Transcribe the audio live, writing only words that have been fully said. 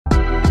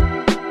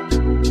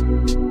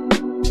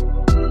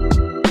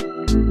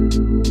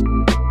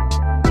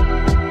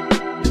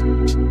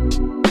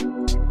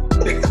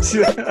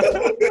Did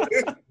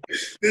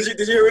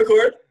you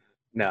record?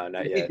 No,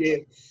 not yet.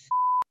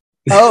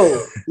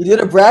 Oh, you did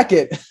a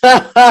bracket.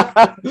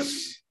 I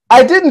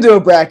didn't do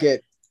a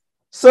bracket.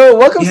 So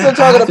welcome to the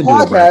Talk of the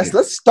Podcast.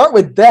 Let's start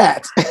with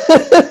that.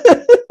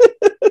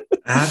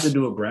 I have to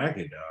do a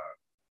bracket, dog.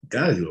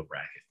 Gotta do a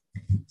bracket.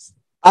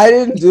 I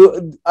didn't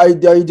do. Are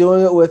you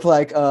doing it with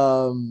like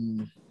a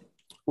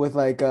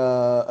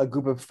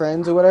group of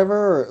friends or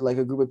whatever, or like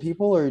a group of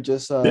people, or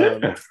just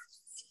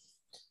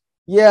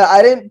Yeah,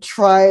 I didn't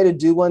try to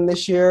do one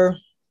this year.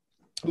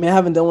 I mean, I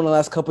haven't done one the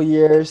last couple of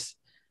years,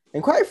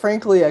 and quite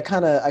frankly, I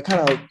kind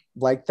of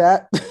like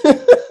that.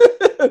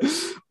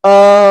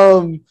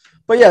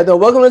 But yeah, no.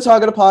 Welcome to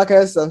Talk of the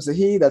Podcast. I'm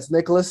Sahi. That's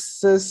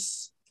Nicholas.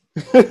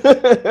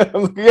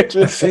 I'm looking at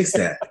your fix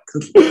that.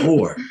 Good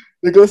Lord.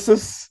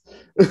 Nicholas.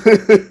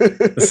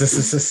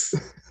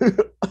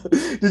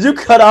 Did you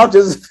cut off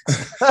just?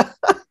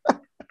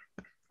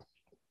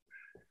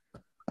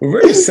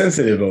 We're very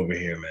sensitive over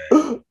here,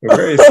 man. We're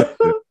very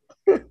sensitive.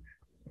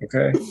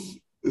 Okay?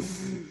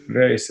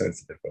 Very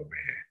sensitive over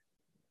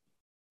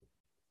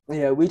here.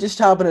 Yeah, we just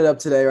chopping it up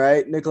today,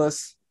 right,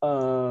 Nicholas?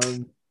 Got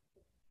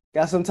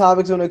some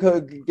topics we want to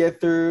get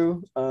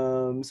through.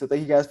 So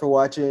thank you guys for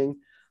watching.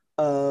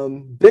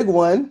 Big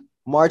one,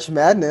 March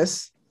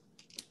Madness.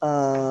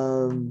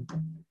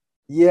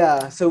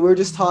 Yeah, so we were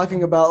just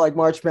talking about like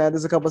March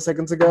Madness a couple of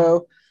seconds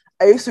ago.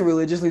 I used to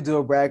religiously do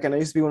a bracket, and I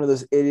used to be one of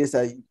those idiots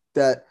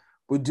that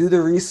would do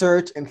the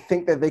research and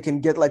think that they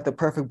can get like the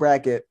perfect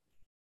bracket.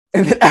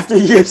 And then after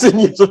years and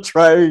years of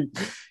trying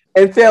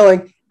and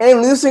failing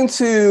and losing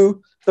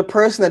to the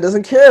person that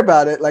doesn't care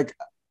about it, like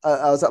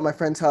I was at my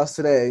friend's house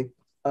today,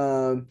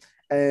 and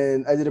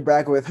I did a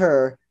bracket with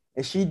her,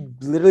 and she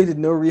literally did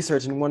no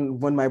research and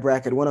won my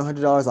bracket, won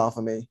 $100 off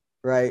of me,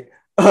 right?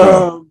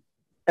 And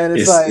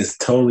it's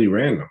totally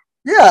random.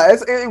 Yeah,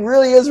 it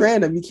really is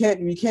random. You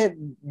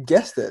can't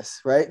guess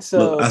this, right?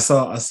 So look, I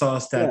saw a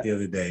stat the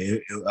other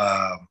day,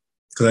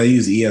 because I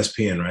use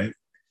ESPN, right?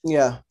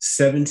 Yeah,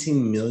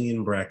 17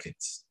 million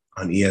brackets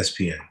on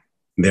ESPN.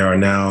 There are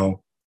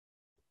now,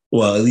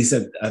 well, at least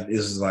this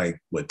was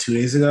like what, 2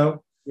 days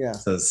ago. Yeah,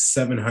 so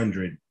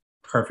 700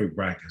 perfect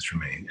brackets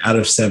remain out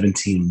of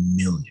 17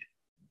 million.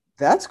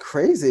 That's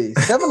crazy.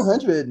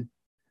 700.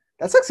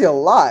 That's actually a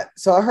lot.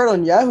 So I heard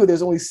on Yahoo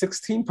there's only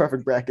 16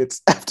 perfect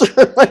brackets after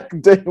like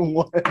day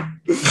one.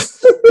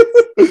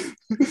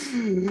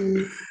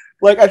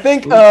 Like I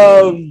think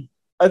there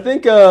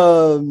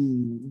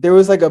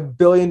was like $1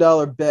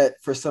 billion bet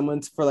for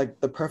someone for like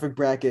the perfect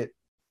bracket,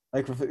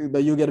 like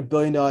that you'll get $1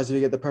 billion if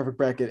you get the perfect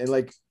bracket, and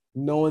like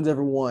no one's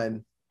ever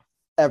won,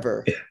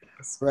 ever,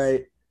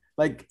 right?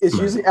 Like it's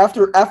usually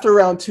after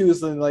round two is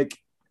then like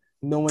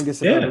no one gets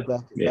the perfect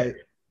bracket. Yeah. Right?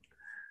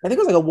 I think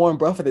it was like a Warren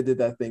Buffett that did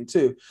that thing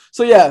too.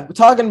 So yeah, we're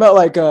talking about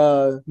like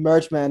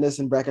March Madness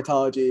and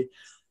bracketology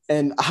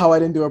and how I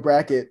didn't do a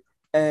bracket.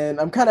 And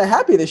I'm kind of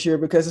happy this year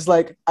because it's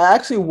like I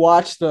actually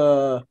watched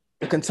the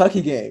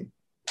Kentucky game.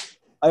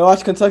 I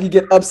watched Kentucky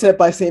get upset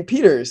by St.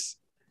 Peter's.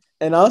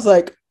 And I was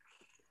like,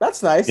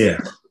 that's nice. Yeah.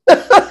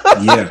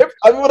 Yeah.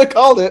 I would have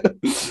called it.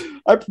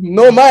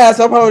 Knowing my ass,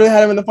 I probably would have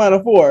had him in the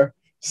Final Four.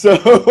 So,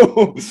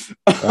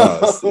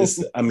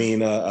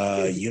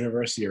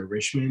 University of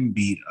Richmond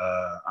beat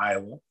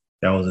Iowa.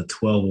 That was a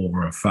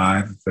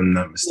 12/5, if I'm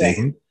not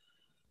mistaken.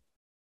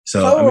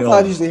 So, I'm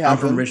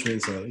from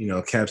Richmond,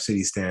 so Cap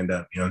City stand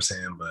up. You know what I'm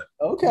saying? But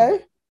okay,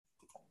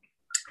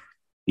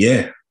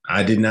 yeah,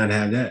 I did not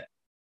have that.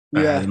 I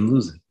had him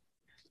losing.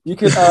 You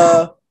could.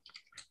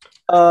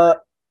 We're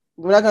not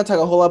going to talk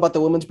a whole lot about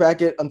the women's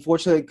bracket,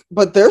 unfortunately,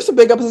 but there's some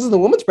big upsets in the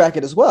women's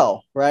bracket as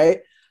well,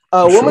 right?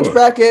 Women's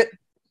bracket.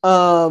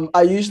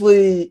 I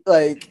usually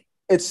like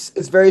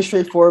it's very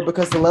straightforward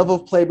because the level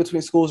of play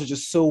between schools are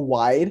just so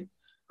wide,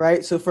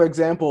 right? So for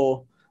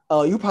example,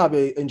 you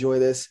probably enjoy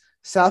this.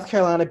 South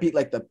Carolina beat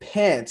like the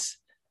pants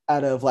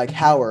out of like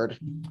Howard,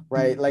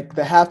 right? Like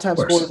the halftime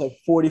score was like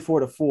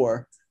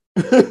 44-4.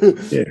 In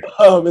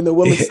the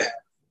women's side.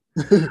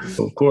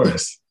 Of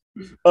course.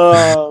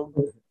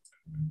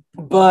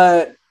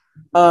 But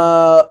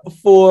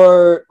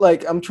for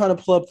like I'm trying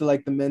to pull up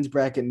the men's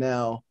bracket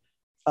now.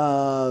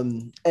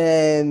 And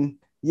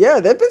yeah,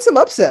 there've been some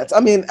upsets. I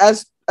mean,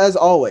 as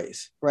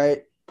always,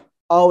 right?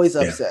 Always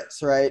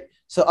upsets, right?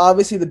 So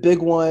obviously the big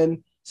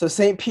one. So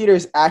St.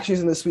 Peter's actually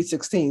is in the Sweet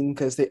 16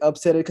 because they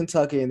upsetted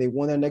Kentucky and they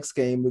won their next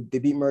game. They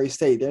beat Murray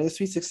State. They're in the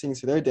Sweet 16,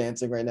 so they're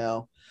dancing right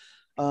now.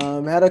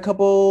 Had a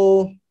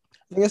couple,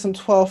 I think some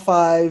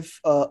 12-5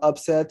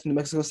 upsets. New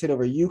Mexico State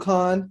over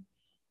UConn.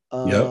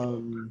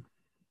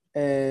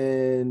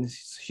 And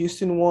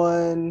Houston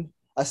won.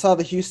 I saw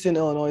the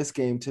Houston-Illinois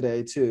game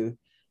today too.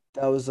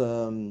 That was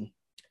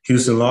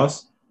Houston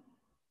lost?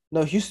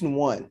 No, Houston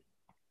won.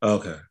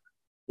 Okay.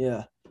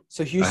 Yeah.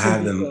 So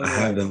Houston. I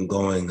have them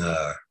going.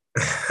 I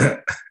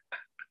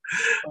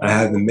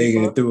have them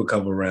making it through a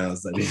couple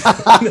rounds.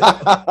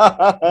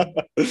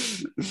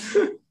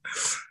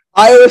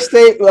 Iowa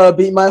State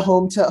beat my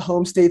home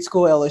state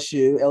school,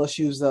 LSU.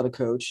 LSU's without a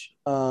coach.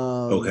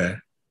 Okay.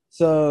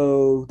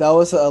 So that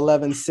was an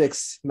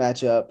 11-6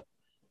 matchup.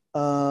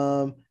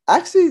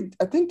 Actually,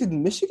 I think did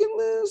Michigan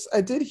lose?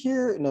 I did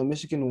hear no,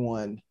 Michigan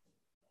won.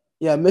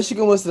 Yeah,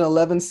 Michigan was an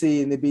 11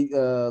 seed and they beat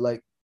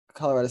like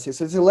Colorado State.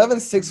 So it's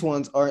 11-6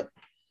 ones aren't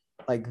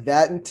like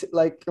that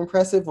like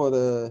impressive or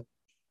they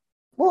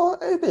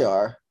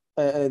are.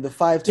 The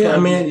 5-12. Yeah, I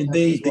mean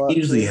they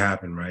usually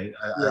happen, right?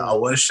 I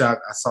was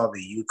shocked. I saw the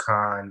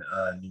UConn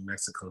New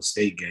Mexico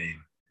State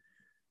game.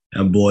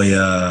 And boy,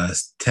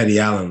 Teddy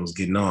Allen was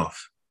getting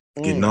off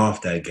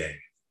that game,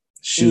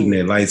 shooting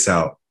their lights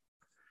out.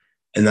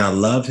 And I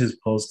loved his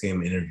post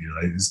game interview.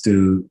 Like this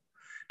dude,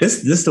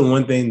 this is the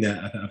one thing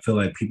that I feel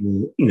like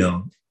people,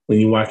 when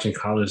you're watching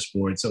college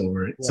sports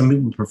some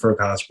people prefer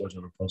college sports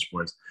over pro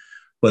sports,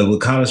 but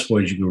with college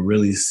sports, you can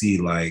really see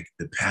like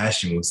the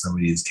passion with some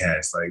of these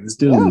cats. Like this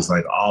dude was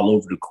like all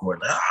over the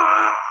court, like,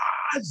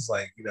 just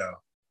like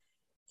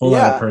whole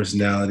lot of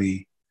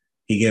personality.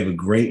 He gave a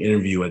great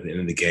interview at the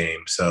end of the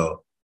game.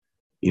 So,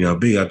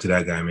 big up to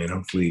that guy, man.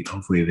 Hopefully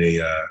they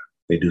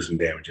do some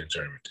damage in the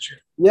tournament this year.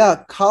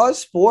 Yeah, college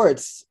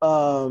sports.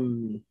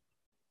 No,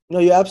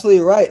 you're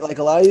absolutely right. Like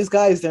a lot of these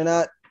guys, they're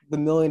not the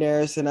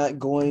millionaires. They're not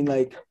going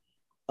like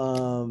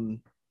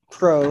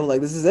pro.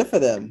 Like this is it for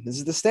them. This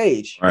is the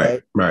stage,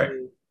 right? Right.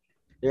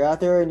 They're out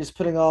there and just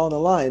putting all on the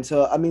line.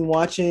 So I mean,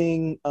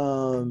 watching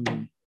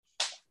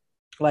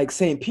like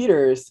St.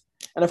 Peter's.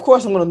 And of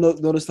course, I'm gonna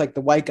notice like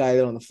the white guy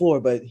on the floor,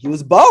 but he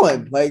was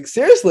balling. Like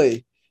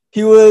seriously,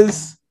 he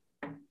was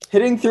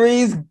hitting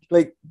threes,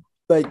 like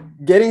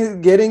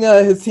getting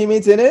his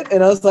teammates in it,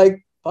 and I was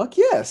like, "Fuck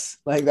yes!"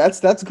 Like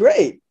that's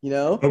great,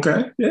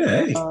 Okay, yeah.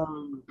 Hey.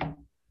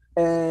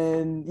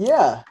 And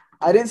yeah,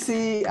 I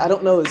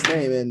don't know his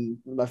name, and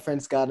my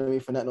friend scouted me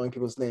for not knowing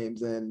people's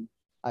names, and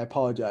I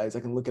apologize.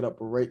 I can look it up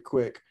right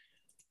quick.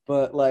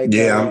 But like,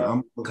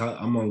 I'm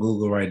on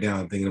Google right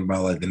now thinking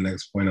about like the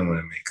next point I'm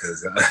gonna make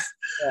because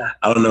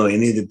I don't know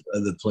any of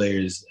the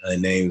players'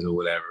 names or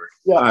whatever.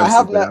 Yeah, I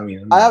have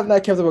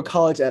not kept up with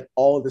college at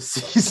all this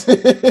season.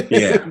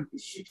 Yeah,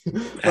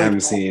 I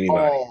haven't seen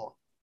anybody.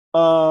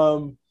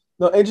 The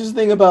interesting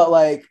thing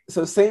about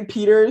so St.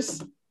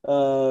 Peter's,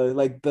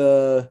 like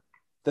the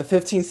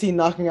 15 seed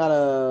knocking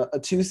out a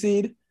 2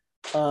 seed.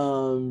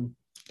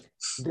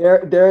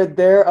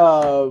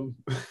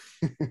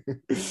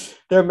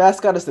 Their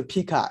mascot is the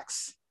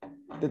Peacocks.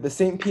 They're the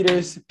St.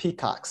 Peter's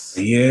Peacocks.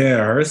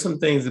 Yeah, I heard some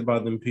things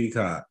about them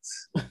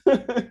Peacocks.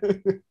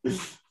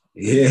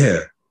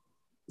 Yeah.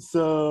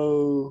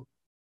 So,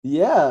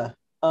 yeah.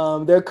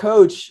 Their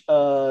coach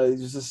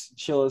is just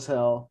chill as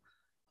hell.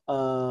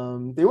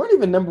 They weren't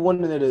even number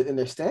one in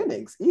their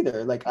standings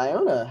either. Like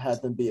Iona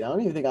had them beat. I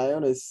don't even think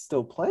Iona is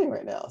still playing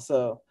right now.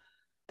 So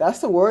that's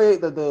the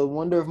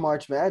wonder of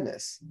March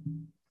Madness.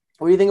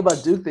 What do you think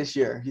about Duke this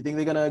year? You think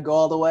they're gonna go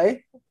all the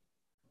way?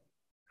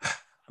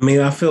 I mean,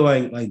 I feel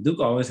like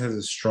Duke always has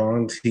a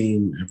strong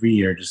team every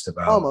year, just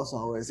about. Almost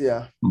always,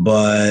 yeah.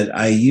 But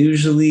I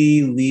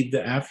usually leave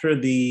after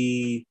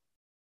the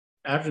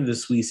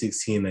Sweet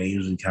 16. I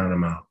usually count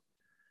them out.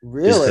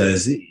 Really?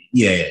 Just because,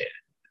 yeah.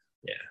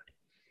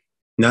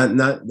 Not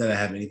that I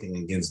have anything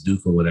against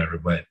Duke or whatever,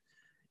 but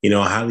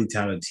a highly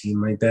talented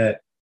team like that,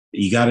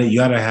 you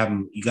gotta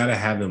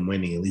have them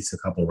winning at least a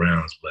couple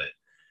rounds. But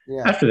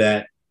after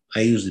that, I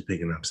usually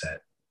pick an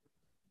upset.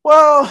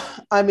 Well,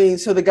 I mean,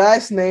 so the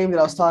guy's name that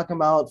I was talking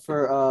about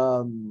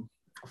for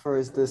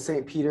the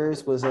St.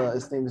 Peter's was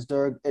his name is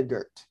Doug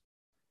Edgert,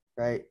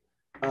 right?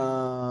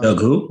 Doug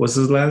who? What's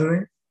his last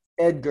name?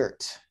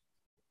 Edgert,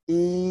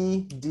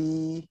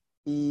 Edert.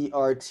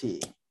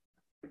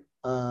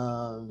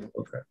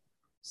 Okay.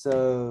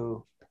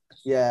 So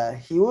yeah,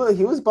 he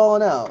was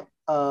balling out.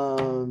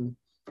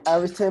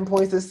 Averaged 10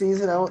 points this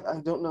season. I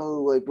don't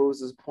know like what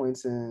was his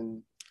points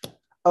in.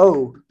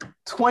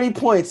 20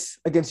 points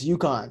against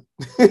UConn.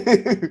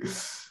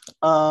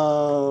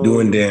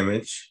 Doing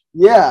damage.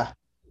 Yeah.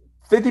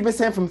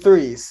 50% from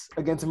threes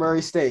against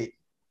Murray State.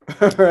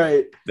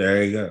 Right.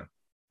 There you go.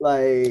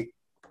 Like,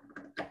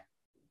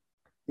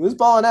 he was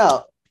balling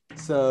out.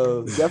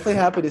 So definitely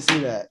happy to see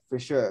that for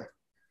sure.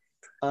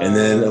 And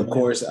then, of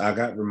course, I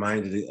got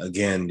reminded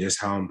again just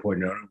how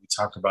important. We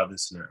talked about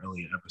this in an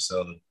earlier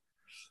episode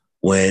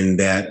when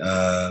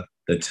the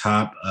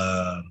top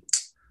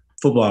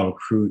football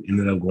recruit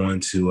ended up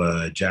going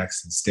to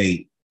Jackson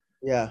State.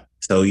 Yeah.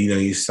 So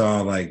you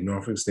saw like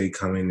Norfolk State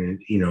coming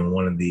in,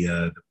 one of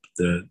the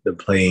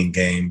playing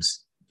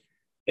games,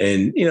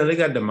 and they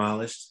got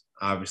demolished,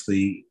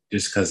 obviously,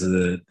 just because of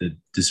the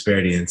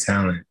disparity in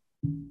talent.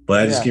 But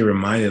I just get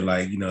reminded,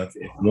 like, if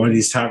one of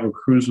these top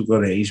recruits would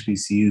go to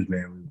HBCUs,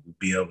 man, we would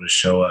be able to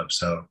show up.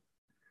 So,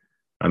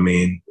 I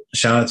mean,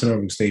 shout out to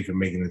Norfolk State for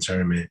making the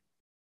tournament.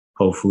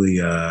 Hopefully,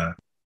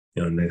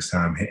 next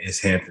time it's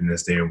Hampton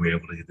that's there, we're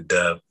able to get the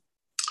dub.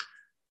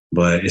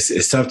 But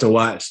it's tough to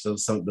watch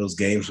those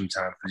games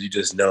sometimes because you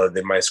just know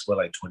they might score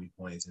like 20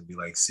 points and be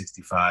like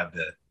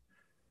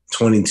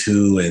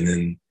 65-22, and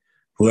then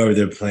whoever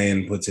they're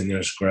playing puts in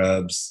their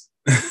scrubs,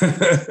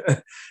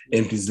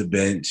 empties the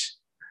bench,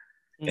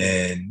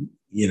 and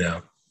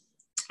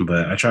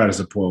But I try to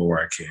support where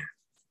I can.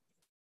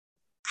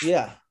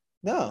 Yeah,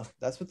 no,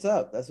 that's what's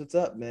up. That's what's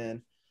up,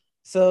 man.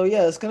 So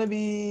yeah, it's gonna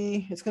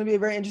be a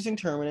very interesting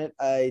tournament.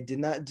 I did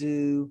not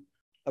do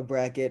a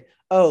bracket.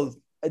 Oh,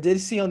 I did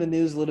see on the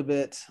news a little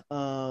bit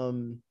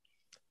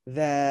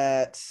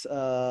that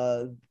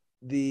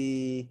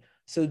the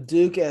so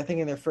Duke, I think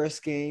in their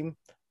first game,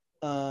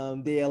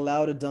 they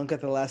allowed a dunk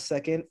at the last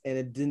second,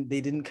 and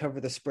they didn't cover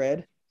the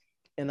spread,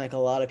 and like a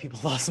lot of people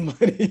lost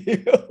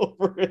money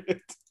over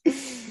it.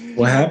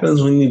 What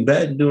happens when you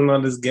bet doing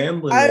all this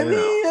gambling, I man?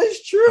 mean, it's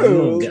I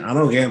true.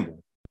 don't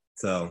gamble,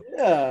 so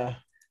Yeah.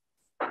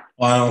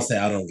 well, I don't say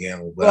I don't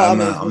gamble, but Well, I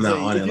mean, I was I'm gonna not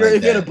say on if it you're like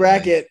if you're in a that. Like,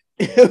 bracket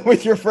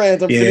with your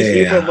friends, I'm pretty sure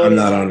you put I'm money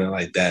not on on it. it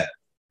like that.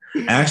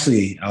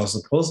 Actually, I was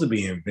supposed to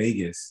be in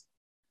Vegas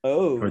for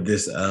Oh,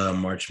 this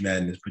March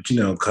Madness, but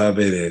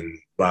COVID and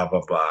blah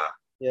blah blah.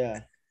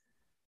 yeah.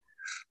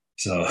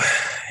 So I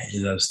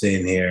ended up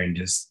staying here and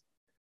just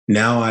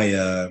now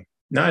I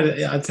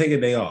take a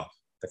day off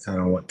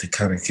to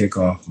kind of kick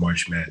off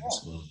March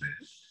Madness a little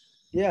bit.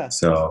 Yeah.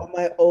 So At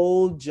my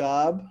old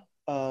job,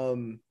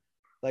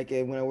 like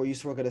when I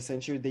used to work at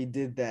Accenture, they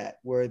did that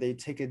where they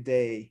take a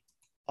day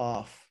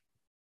off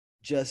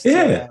just to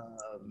yeah,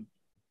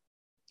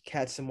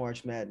 catch some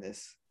March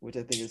Madness, which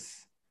I think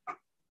is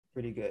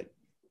pretty good.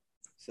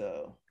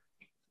 So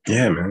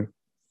yeah, man,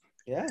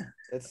 yeah,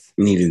 it's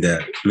needed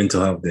that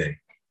mental health day.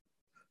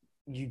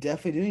 you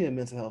definitely do need a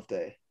mental health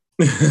day.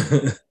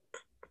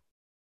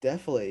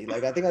 Definitely.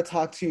 Like I think I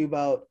talked to you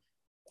about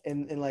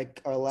in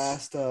like our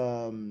last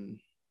in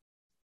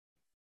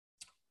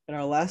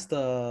our last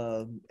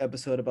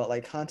episode about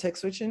like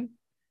context switching.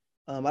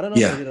 I don't know if I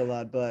Yeah, did a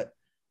lot, but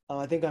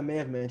I think I may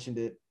have mentioned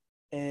it.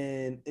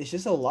 And it's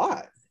just a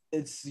lot.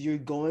 You're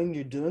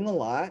doing a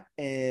lot,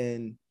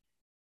 and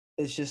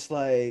it's just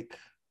like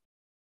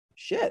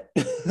shit,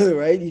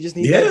 right? You just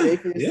need that yeah, day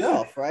for yeah.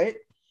 yourself, right?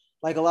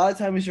 Like a lot of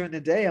times during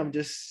the day, I'm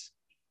just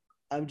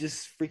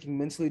freaking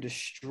mentally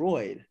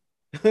destroyed,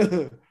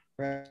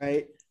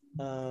 right?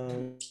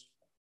 Um,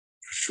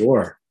 For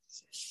sure.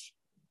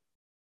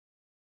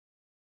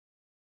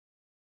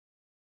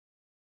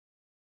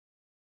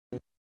 I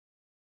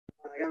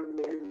haven't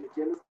been in the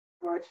gym as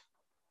much,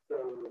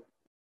 so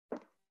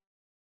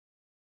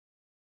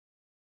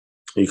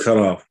You cut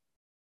off.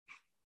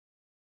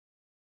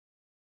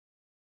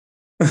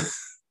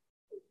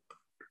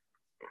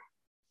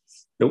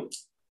 Nope.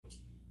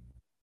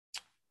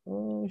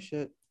 oh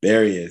shit.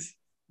 There he is.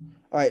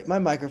 All right, my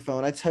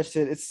microphone. I touched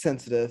it. It's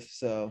sensitive,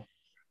 so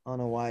I don't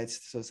know why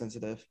it's so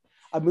sensitive.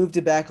 I moved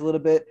it back a little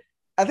bit.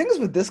 I think it's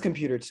with this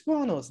computer too.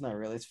 Well, no, it's not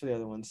really. It's for the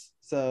other one's.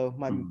 So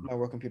my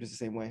work computer's the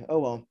same way. Oh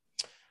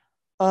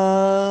well.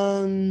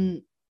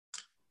 Um.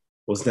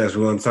 What's next?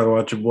 We want to talk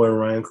about your boy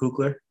Ryan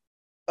Coogler.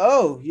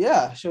 Oh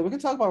yeah, sure. We can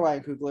talk about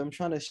Ryan Coogler. I'm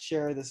trying to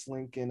share this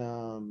link in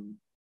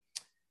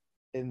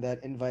that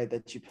invite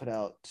that you put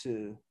out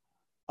too,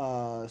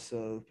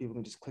 so people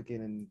can just click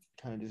in and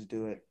kind of just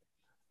do it.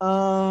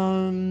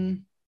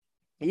 Um.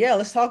 Yeah,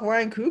 let's talk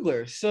Ryan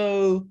Coogler.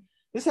 So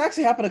this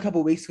actually happened a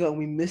couple weeks ago, and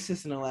we missed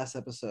this in the last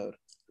episode,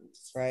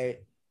 right?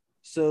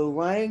 So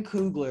Ryan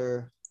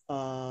Coogler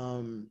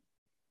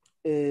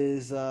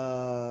is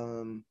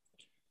The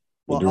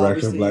well,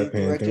 director of obviously Black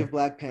director of Panther.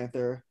 Black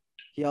Panther.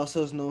 He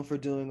also is known for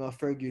doing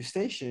Fergus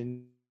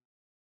Station.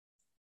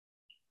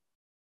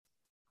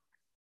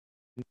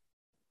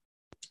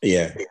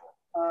 Yeah.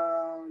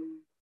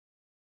 Um,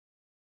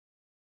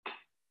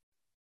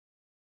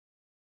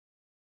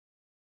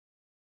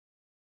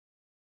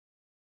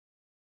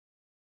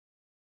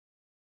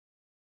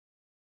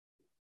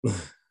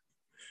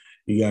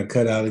 You got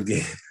cut out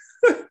again.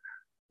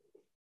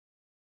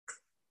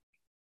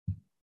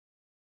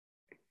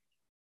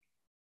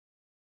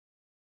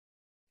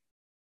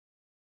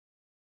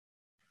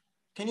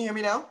 can you hear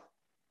me now?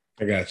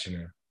 I got you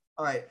now.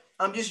 All right.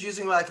 I'm just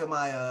using like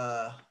my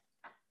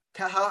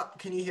how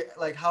can you hear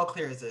like how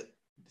clear is it?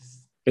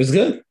 It's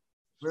good.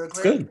 Real It's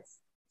clear? good.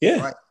 Yeah.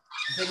 All right.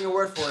 I'm taking your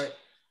word for it.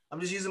 I'm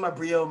just using my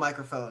Brio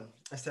microphone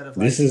instead of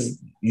This like.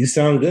 is you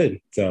sound good.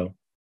 So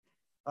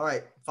All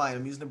right, fine.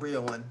 I'm using the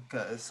Brio one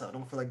because I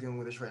don't feel like dealing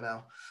with this right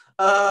now.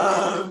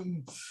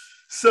 Um,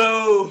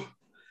 so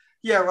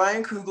yeah,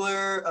 Ryan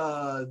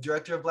Coogler,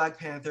 director of Black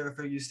Panther,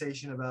 for you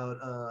station about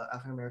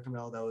African American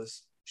male that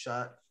was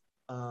shot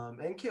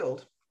and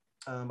killed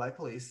by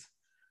police,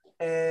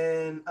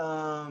 and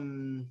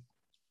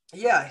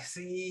yeah,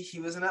 see, he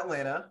was in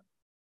Atlanta,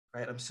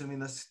 right? I'm assuming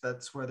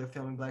that's where they're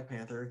filming Black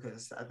Panther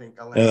because I think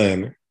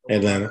Atlanta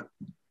Atlanta.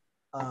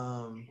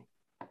 um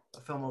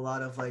film a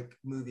lot of like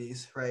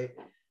movies, right?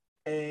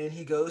 And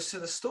he goes to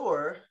the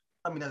store.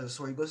 I mean, not the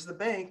store. He goes to the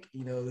bank.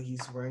 You know,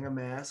 he's wearing a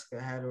mask, a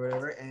hat, or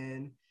whatever,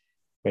 and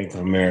Bank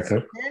of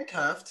America.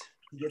 handcuffed.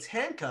 He gets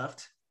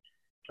handcuffed,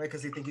 right?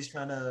 Because they think he's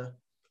trying to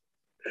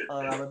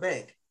rob a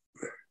bank.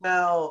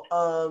 Now,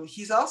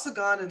 he's also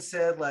gone and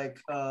said like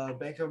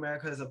Bank of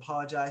America has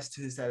apologized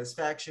to his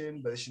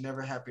satisfaction, but it should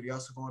never happen. He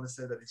also gone and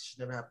said that it should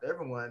never happen to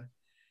everyone.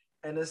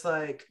 And it's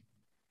like,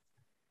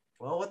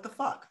 well, what the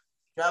fuck?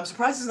 Now, I'm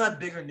surprised it's not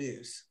bigger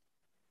news,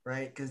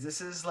 right? Because this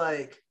is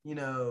like,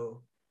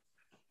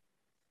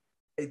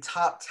 a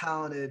top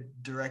talented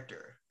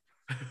director,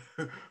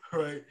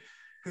 right?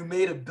 Who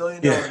made $1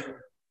 billion,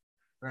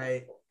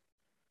 right?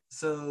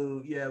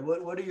 So yeah,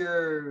 what are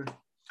your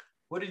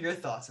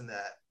thoughts on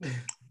that?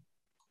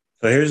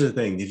 So here's the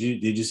thing: did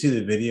you see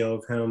the video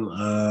of him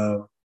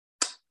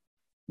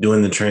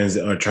doing the trying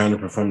to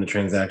perform the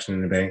transaction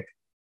in the bank?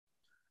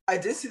 I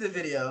did see the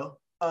video.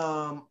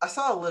 I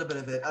saw a little bit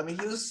of it. I mean,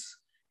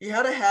 he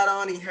had a hat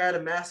on, he had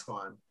a mask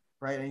on,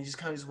 right, and he just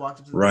kind of walked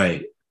up to the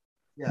right.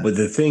 Yeah. But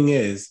the thing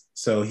is,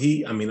 so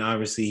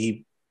obviously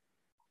he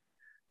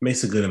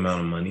makes a good amount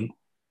of money.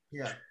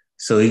 Yeah.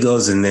 So he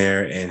goes in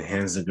there and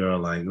hands the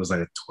girl it was like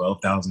a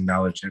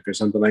 $12,000 check or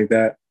something like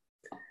that,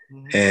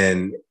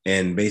 and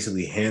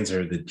basically hands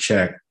her the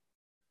check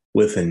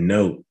with a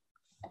note.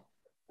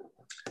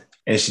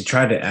 And she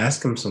tried to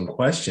ask him some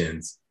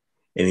questions,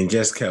 and he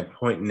just kept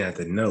pointing at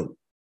the note,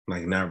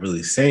 like not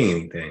really saying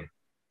anything,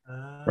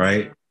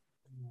 right?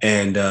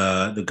 And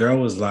the girl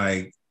was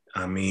like,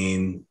 I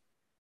mean,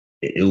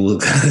 it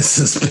was kind of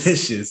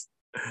suspicious,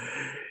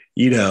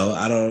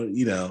 I don't,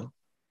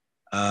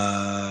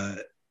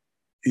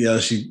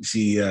 she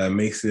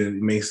makes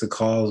the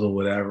calls or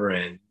whatever,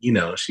 and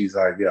she's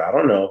like, yeah, I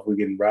don't know if we're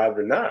getting robbed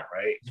or not,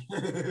 right?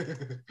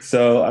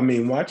 So I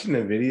mean, watching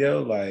the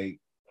video, like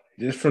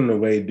just from the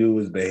way dude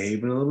was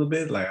behaving a little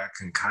bit, like I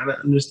can kind of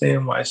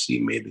understand why she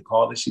made the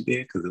call that she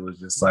did, because it was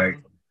just like,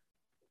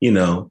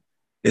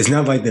 it's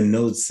not like the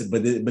notes,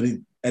 but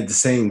at the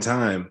same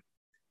time,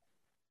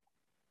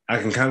 I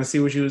can kind of see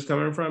where she was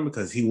coming from,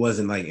 because he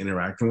wasn't like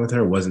interacting with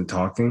her, wasn't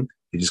talking.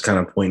 He just kind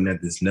of pointing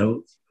at this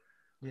note.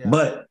 Yeah.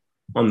 But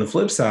on the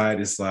flip side,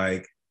 it's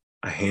like,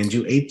 I hand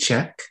you a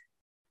check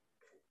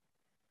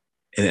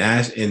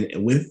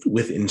and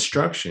with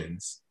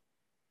instructions,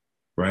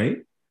 right?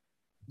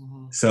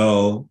 Mm-hmm.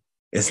 So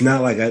it's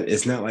not like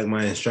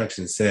my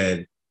instructions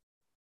said,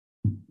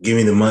 give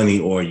me the money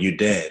or you're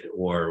dead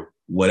or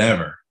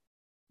whatever.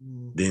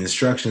 Mm-hmm. The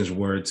instructions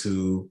were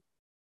to,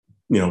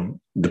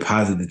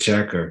 deposit the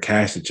check or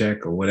cash the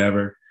check or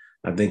whatever.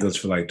 I think it was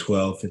for like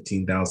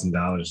 $12,000,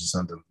 $15,000 or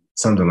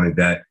something like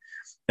that.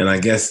 And I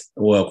guess,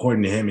 well,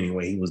 according to him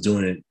anyway, he was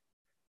doing it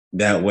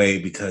that way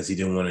because he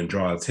didn't want to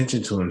draw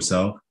attention to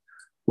himself,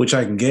 which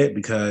I can get,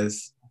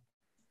 because,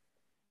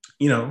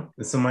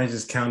 if somebody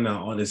just counting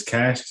out all this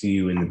cash to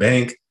you in the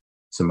bank,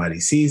 somebody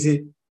sees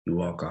it, you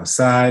walk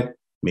outside,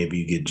 maybe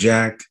you get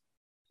jacked,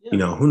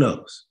 who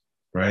knows,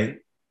 right?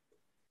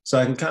 So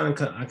I can kind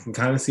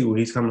of see where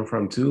he's coming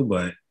from too,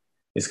 but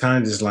it's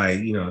kind of just like,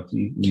 if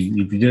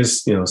you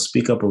just,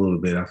 speak up a little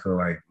bit, I feel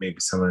like maybe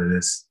some of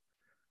this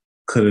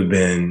could have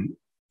been,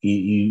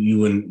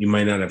 you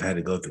might not have had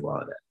to go through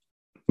all of that.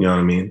 You know what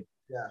I mean?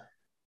 Yeah.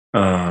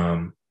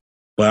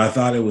 But I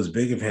thought it was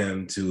big of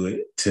him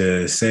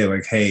to say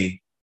like,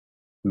 hey,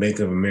 Bank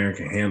of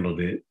America handled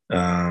it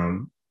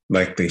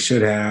like they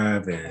should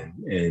have, and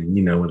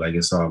like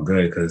it's all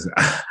good, because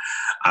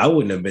I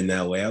wouldn't have been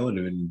that way. I would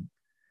have been,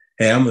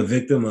 hey, I'm a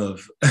victim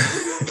of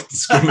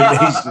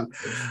discrimination.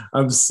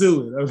 I'm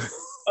suing.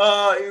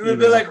 You would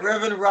be like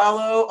Reverend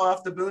Rollo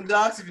off the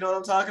Boondocks, if you know what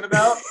I'm talking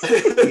about.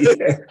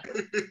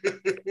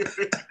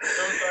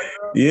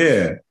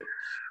 Yeah.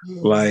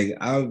 Like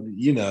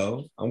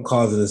I'm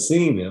causing a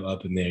scene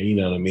up in there, you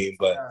know what I mean?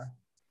 But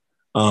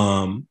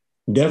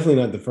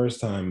definitely not the first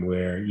time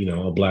where,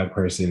 a Black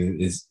person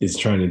is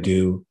trying to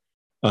do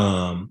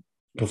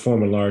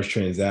perform a large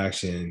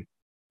transaction.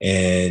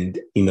 And,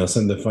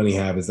 something funny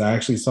happens. I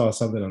actually saw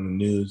something on the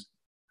news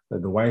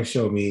that the wife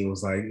showed me. It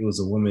was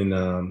a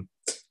woman,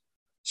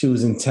 she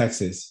was in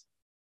Texas,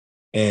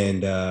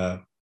 and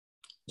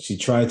she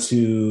tried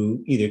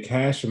to either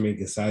cash or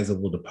make a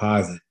sizable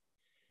deposit,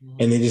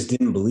 and they just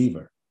didn't believe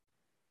her.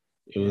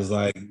 It was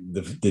like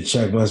the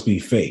check must be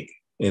fake.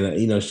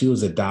 And, she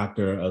was a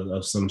doctor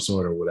of some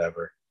sort or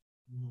whatever.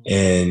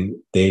 And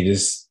they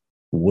just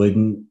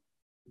wouldn't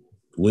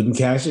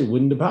cash it,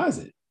 wouldn't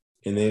deposit.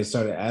 And they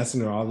started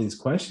asking her all these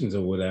questions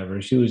or whatever.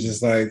 And she was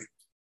just like,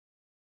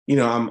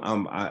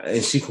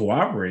 and she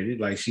cooperated,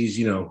 like she's,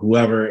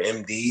 whoever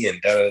MD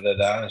and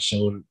da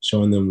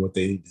showing them what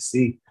they need to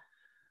see.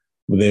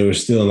 But they were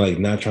still like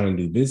not trying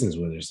to do business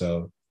with her.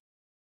 So,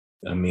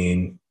 I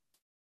mean,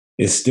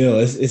 it's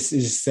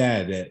just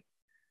sad that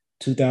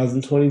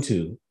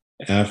 2022,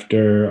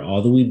 after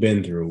all that we've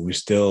been through, we're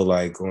still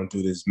like going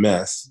through this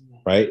mess,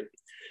 right?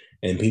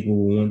 And people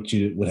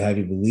would have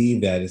you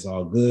believe that it's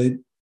all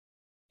good,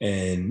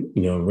 and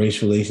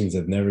race relations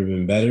have never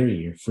been better.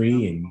 You're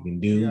free and you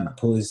can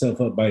pull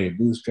yourself up by your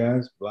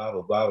bootstraps, blah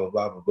blah blah blah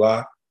blah blah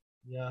blah.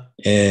 Yeah.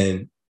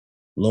 And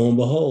lo and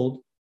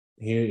behold,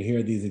 here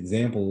are these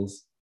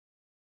examples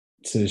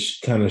to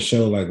kind of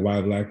show like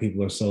why Black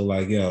people are so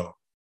like, yo,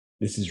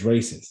 this is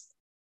racist.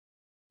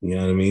 You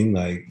know what I mean?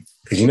 Like,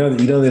 because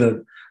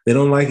they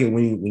don't like it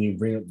when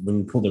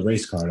you pull the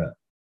race card up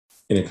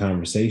in a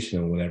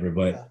conversation or whatever.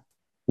 But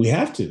we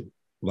have to.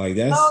 Like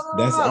that's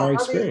our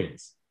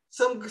experience.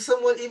 I mean,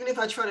 someone, even if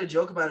I try to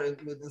joke about it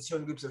with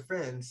certain groups of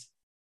friends,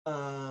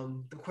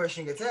 the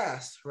question gets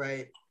asked,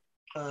 right?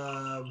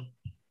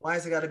 Why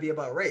has it got to be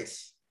about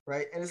race,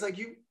 right? And it's like,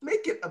 you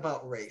make it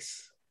about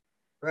race,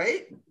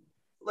 right?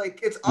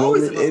 Like it's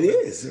always about it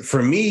race. Is.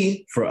 For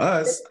me, for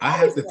us, I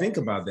have to think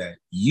about that.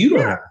 You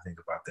don't have to think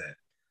about that.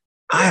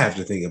 I have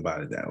to think about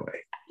it that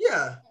way.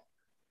 Yeah.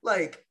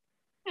 Like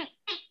a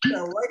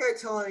white guy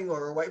telling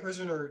or a white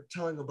person or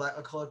telling a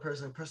colored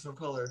person, a person of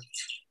color,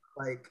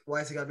 like,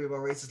 why is it gotta be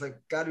about race? It's like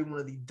gotta be one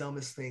of the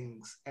dumbest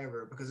things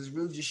ever because it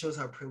really just shows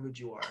how privileged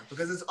you are.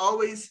 Because it's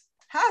always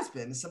has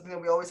been. It's something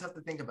that we always have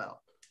to think about.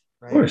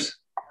 Right? Of course.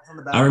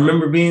 I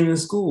remember being in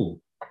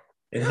school,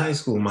 in high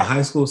school, my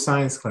high school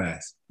science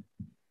class.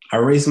 I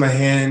raised my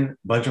hand, a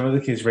bunch of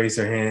other kids raised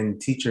their hand.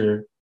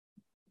 Teacher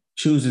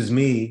chooses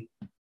me,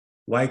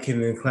 white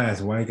kid in the class.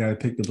 Why you gotta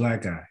pick the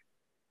black guy?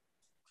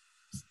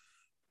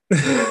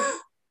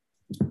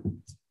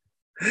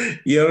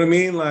 You know what I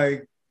mean?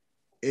 Like,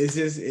 it's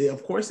just,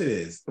 of course it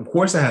is. Of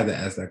course I had to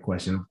ask that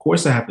question. Of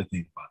course I have to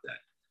think about that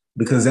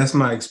because that's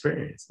my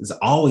experience. It's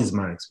always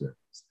my experience.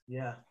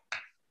 Yeah.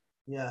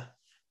 Yeah.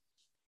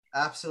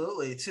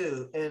 Absolutely,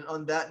 too. And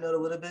on that note, a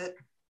little bit,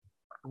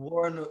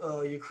 war in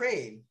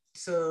Ukraine.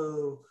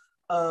 So,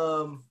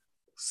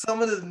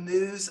 some of the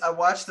news, I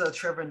watched the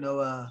Trevor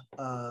Noah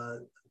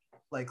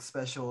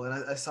special,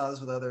 and I saw this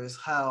with others,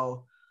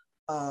 how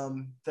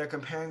they're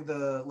comparing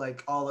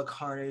all the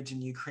carnage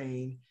in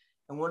Ukraine.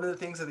 And one of the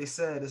things that they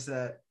said is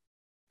that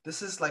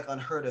this is like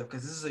unheard of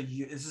because this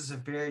is a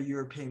very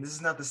European. This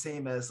is not the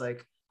same as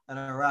like an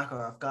Iraq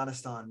or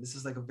Afghanistan. This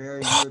is like a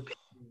very European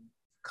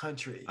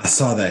country. I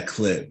saw that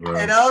clip, bro.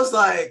 And I was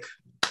like,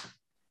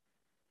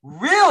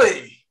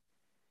 really?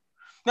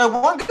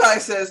 Now, one guy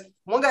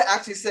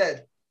actually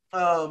said,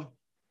 I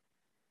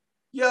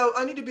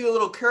need to be a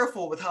little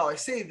careful with how I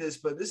say this,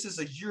 but this is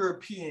a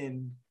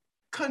European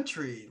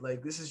country.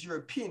 Like, this is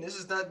European. This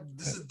is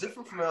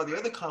different from all the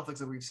other conflicts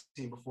that we've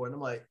seen before. And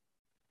I'm like,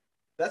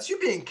 that's you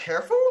being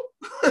careful?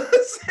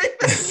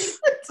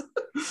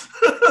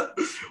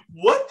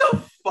 What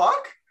the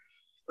fuck?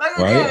 Like,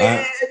 right?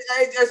 Again,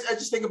 I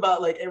just think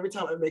about, like, every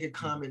time I make a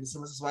comment,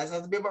 someone says, why does it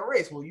have to be about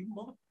race? Well, you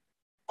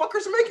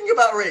motherfuckers are making it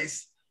about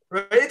race,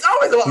 right? It's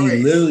always about race.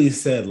 He literally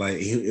said, like,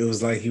 it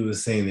was like he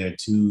was saying they're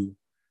too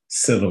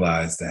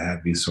civilized to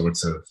have these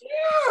sorts of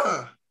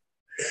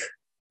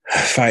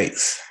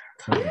fights,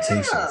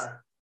 confrontations. Yeah.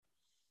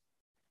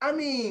 I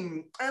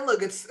mean, and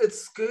look,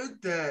 it's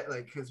good that,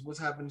 like, because what's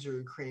happened to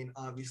Ukraine,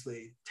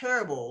 obviously,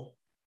 terrible.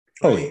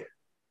 Right?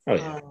 Oh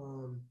yeah.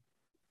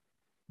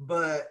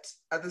 But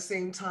at the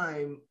same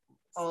time,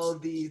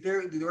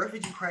 the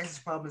refugee crisis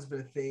problem has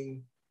been a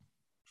thing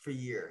for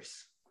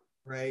years,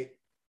 right?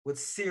 With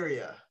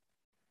Syria,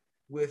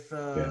 with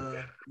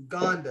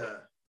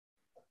Uganda,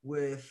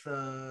 with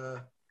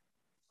not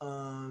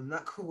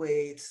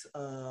Kuwait.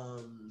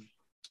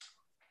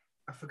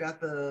 I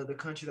forgot the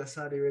country that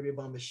Saudi Arabia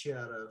bombed the shit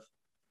out of.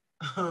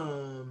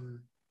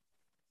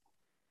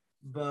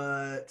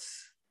 But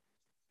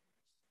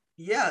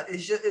yeah,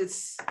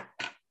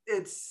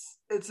 it's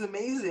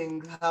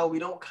amazing how we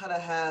don't kind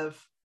of have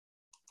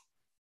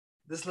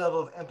this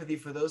level of empathy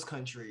for those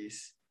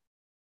countries.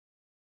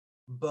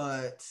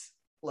 But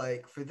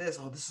like for this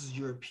is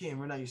European.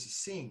 We're not used to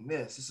seeing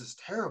this. This is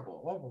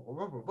terrible.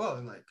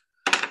 And like,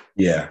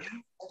 yeah. Are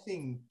you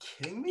fucking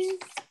kidding me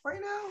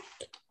right now?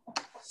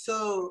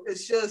 So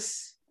it's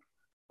just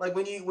like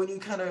when you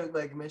kind of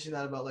like mention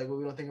that about like what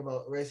we don't think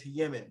about race,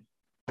 Yemen,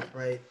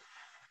 right?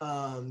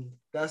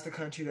 That's the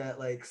country that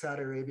like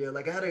Saudi Arabia.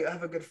 Like I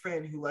have a good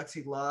friend who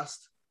actually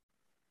lost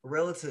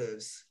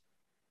relatives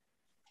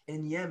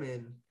in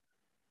Yemen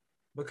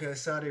because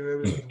Saudi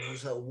Arabia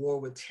was at war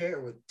with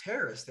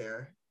terrorists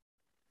there,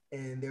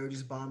 and they were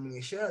just bombing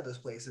the shit out of those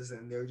places,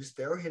 and they were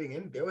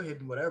hitting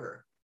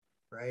whatever,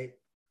 right?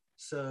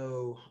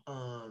 So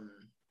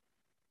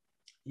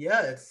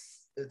yeah,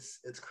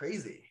 it's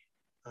crazy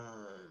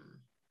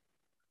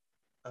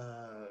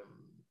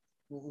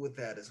with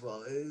that as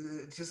well.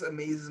 It just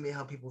amazes me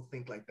how people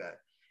think like that,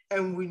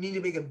 and we need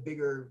to make a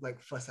bigger like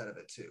fuss out of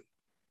it too.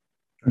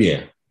 Right?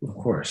 Yeah, of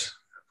course.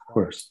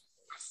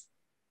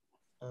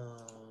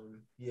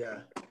 Yeah,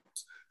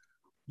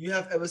 you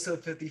have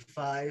episode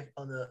 55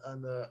 on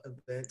the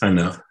event. I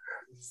know.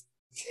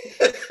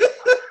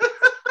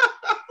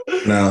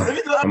 No,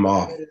 I'm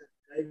off.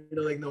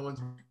 Like no one's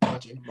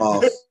watching. I'm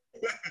off.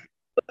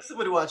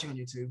 Somebody watching on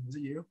YouTube. Is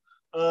it you?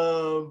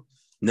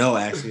 No,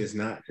 actually, it's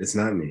not. It's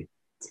not me.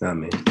 It's not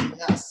me.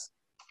 Yes.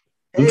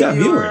 We've got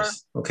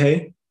viewers.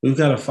 Okay, we've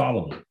got to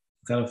follow them.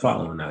 We've got to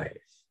follow them now.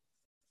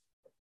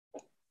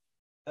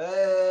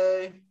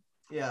 Hey.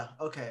 Yeah.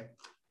 Okay.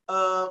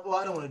 Well,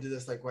 I don't want to do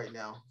this like right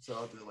now, so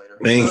I'll do it later.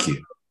 Thank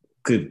you.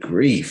 Good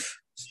grief.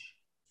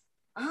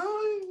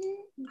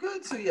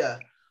 Good. So yeah,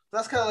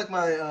 that's kind of like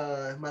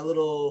my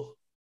little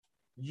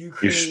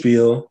Ukraine. Your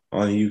spiel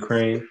on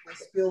Ukraine. My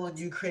spiel on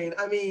Ukraine.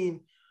 I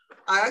mean,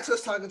 I actually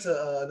was talking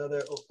to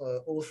another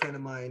old friend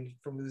of mine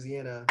from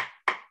Louisiana,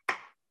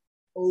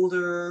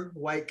 older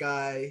white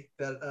guy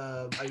that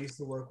I used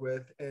to work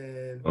with,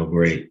 and oh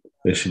great,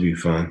 this should be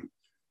fun.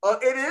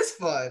 It is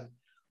fun.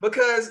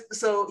 Because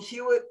so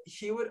he would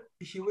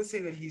say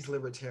that he's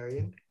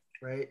libertarian,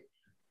 right?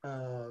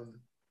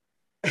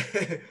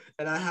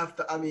 and I have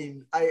to. I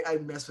mean, I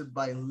mess with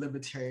my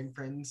libertarian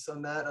friends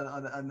on that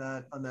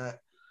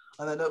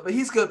note. But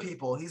he's good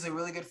people. He's a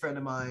really good friend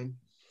of mine.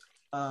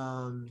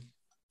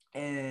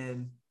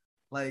 And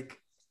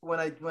like when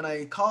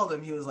I called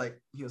him, he was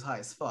high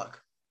as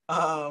fuck.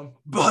 But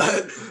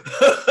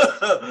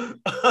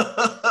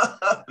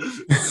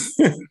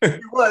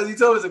he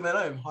told me, man,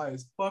 I am high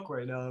as fuck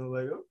right now. And I'm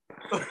like,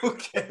 oh,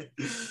 okay.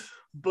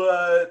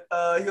 But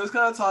he was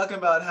kind of talking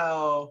about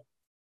how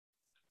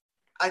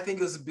I think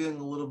it was being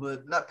a little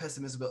bit not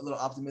pessimistic, but a little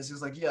optimistic.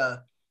 It's like, yeah,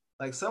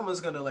 like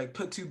someone's gonna like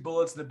put 2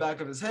 bullets in the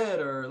back of his head,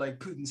 or like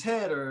Putin's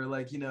head, or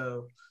like, you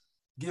know,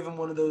 give him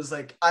one of those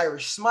like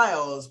Irish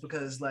smiles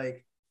because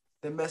like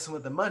they're messing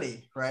with the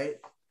money, right?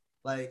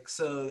 Like,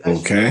 so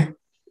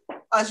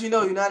as you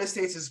know, United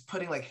States is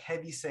putting like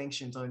heavy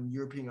sanctions on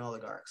European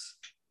oligarchs,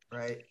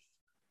 right?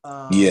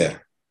 Yeah.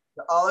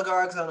 The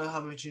oligarchs, I don't know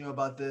how much you know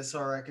about this,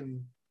 or I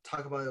can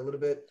talk about it a little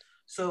bit.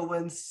 So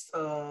when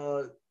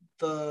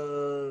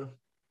the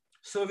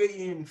Soviet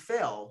Union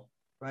fell,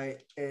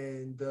 right,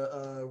 and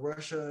the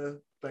Russia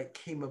like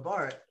came up,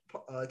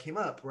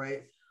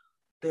 right?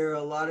 There are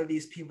a lot of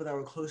these people that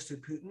were close to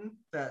Putin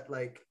that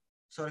like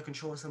started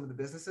controlling some of the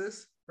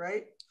businesses,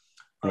 right?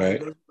 Right.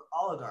 Those are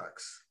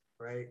oligarchs,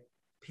 right?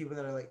 People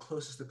that are like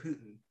closest to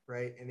Putin,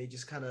 right? And they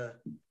just kind of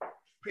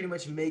pretty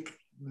much make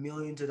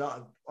millions of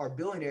dollars or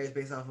billionaires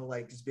based off of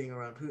like just being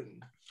around Putin.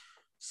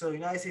 So the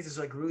United States is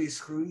like really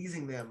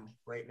squeezing them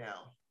right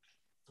now,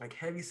 like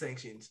heavy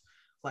sanctions,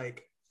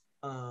 like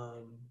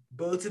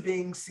boats are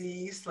being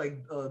seized,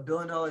 like $1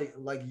 billion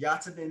like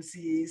yachts have been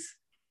seized,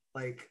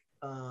 like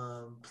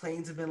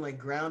planes have been like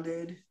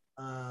grounded.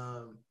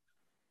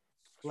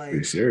 Like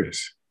pretty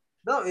serious.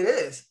 No, it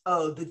is.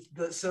 Oh,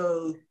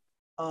 the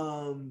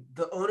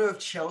owner of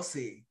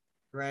Chelsea,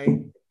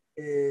 right,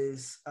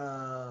 is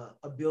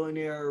a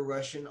billionaire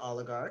Russian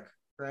oligarch,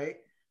 right?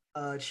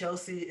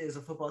 Chelsea is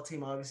a football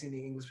team, obviously in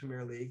the English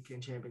Premier League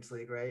and Champions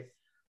League, right?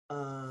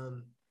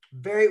 One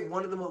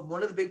of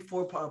the big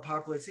 4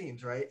 popular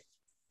teams, right?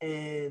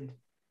 And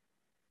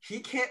he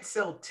can't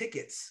sell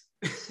tickets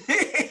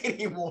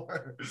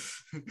anymore.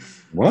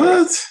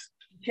 What?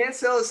 He can't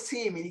sell his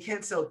team and he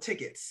can't sell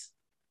tickets.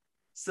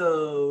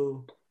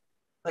 So,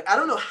 like, I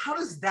don't know, how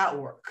does that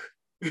work?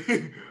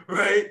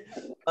 Right?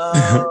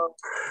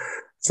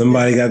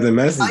 Somebody got the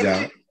message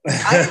out.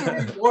 I didn't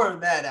read more on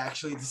that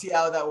actually to see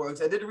how that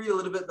works. I did read a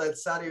little bit that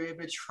Saudi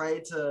Arabia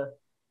tried to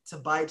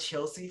buy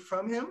Chelsea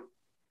from them,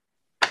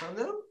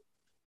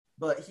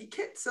 but he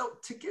can't sell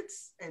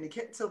tickets and he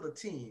can't sell the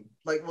team.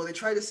 Like, well, they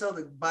tried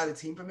to buy the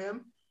team from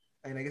him,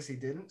 and I guess he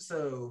didn't.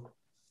 So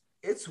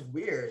it's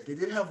weird. They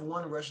did have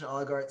one Russian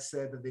oligarch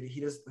said that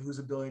who's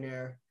a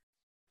billionaire,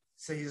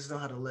 said he doesn't know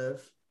how to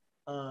live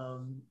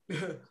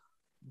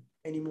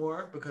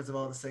anymore because of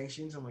all the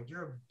sanctions. I'm like,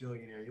 you're a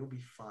billionaire, you'll be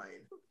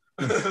fine.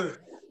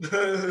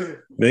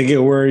 They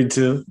get worried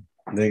too.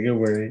 They get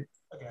worried.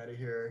 Fuck out of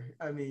here.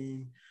 I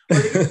mean,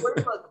 like, they get worried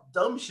about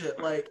dumb shit.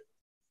 Like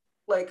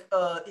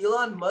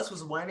Elon Musk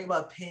was whining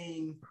about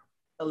paying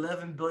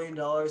 $11 billion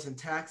in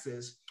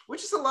taxes,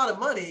 which is a lot of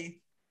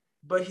money,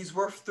 but he's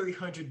worth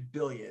 $300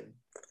 billion.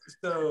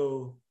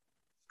 So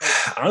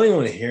I don't even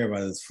want to hear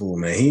about this fool,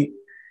 man.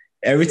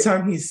 Every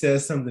time he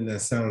says something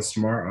that sounds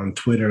smart on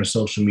Twitter or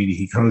social media,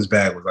 he comes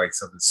back with like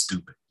something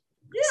stupid.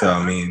 Yeah, so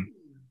I mean,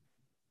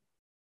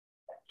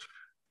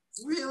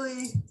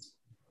 really?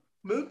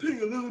 I'm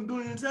paying $11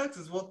 billion in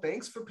taxes. Well,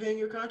 thanks for paying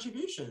your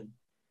contribution.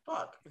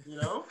 Fuck, you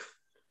know?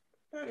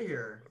 Out of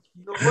here.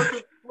 You're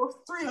worth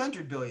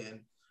 $300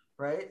 billion,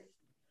 right?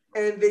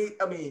 And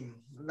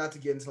not to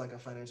get into like a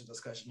financial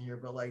discussion here,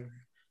 but like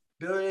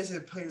billionaires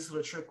have played this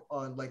little trick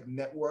on like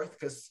net worth,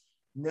 because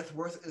net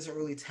worth isn't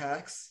really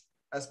taxed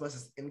as much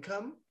as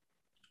income,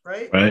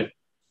 right? Right.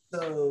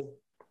 So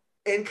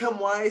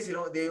income-wise,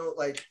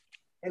 like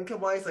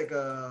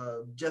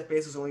Jeff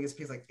Bezos only gets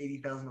paid like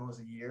 $80,000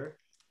 a year,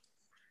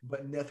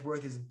 but net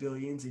worth is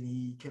billions, and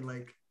he can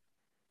like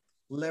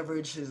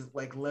leverage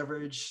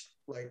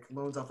like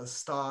loans off of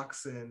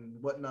stocks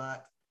and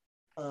whatnot.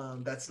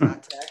 That's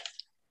not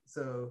taxed.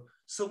 So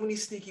many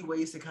sneaky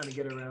ways to kind of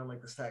get around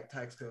like the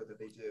tax code that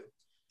they do.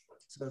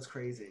 So that's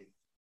crazy.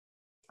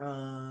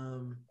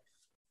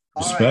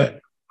 Respect. Right.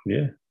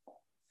 Yeah.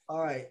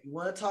 All right. You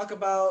want to talk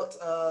about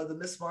the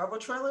Miss Marvel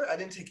trailer? I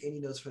didn't take any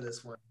notes for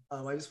this one.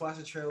 I just watched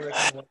the trailer. I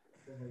kind of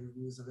watched the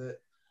reviews of it.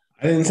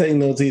 I didn't take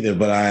notes either,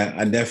 but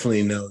I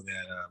definitely know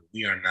that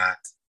we are not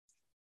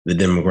the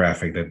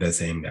demographic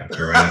that's aimed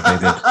after, right?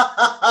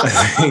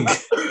 I think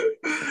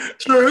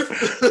truth.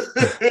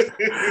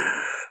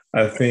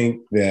 I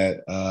think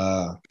that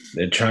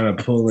they're trying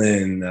to pull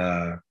in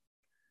a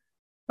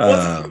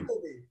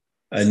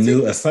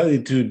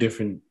slightly two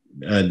different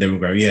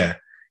demographic. Yeah.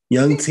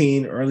 Young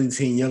teen, early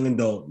teen, young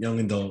adult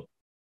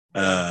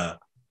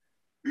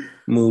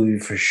movie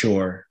for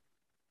sure.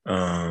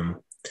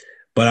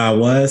 But I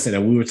was,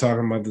 and we were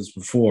talking about this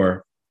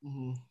before,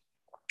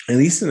 at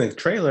least in the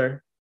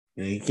trailer,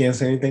 you can't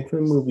say anything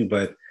from the movie,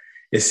 but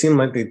it seemed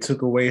like they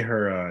took away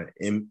her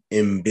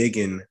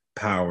embiggen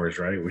powers,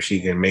 right? Where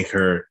she can make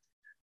her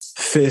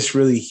fist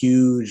really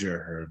huge or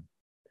her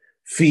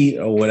feet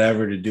or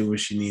whatever to do what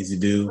she needs to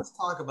do. Let's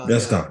talk about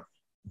that's that. Gone.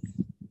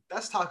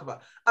 Let's talk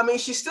about. I mean,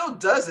 she still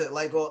does it.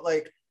 Like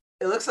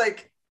it looks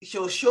like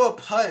she'll show a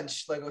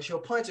punch. Like she'll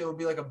punch, it will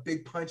be like a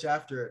big punch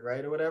after it,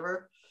 right, or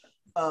whatever.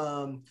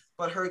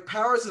 But her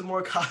powers is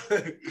more.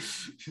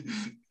 It's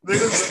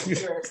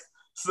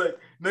like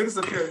niggas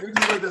appear.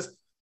 Niggas like this.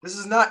 This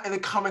is not in the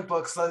comic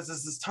books. This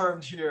is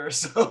termed here.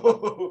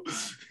 So,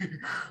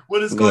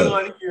 what is going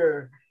on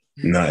here?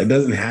 No, it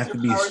doesn't have to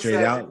be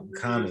straight out in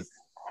comics.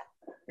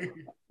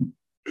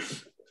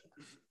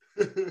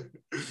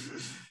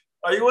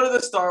 Are you one of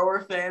the Star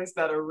Wars fans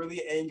that are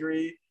really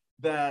angry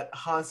that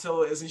Han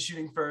Solo isn't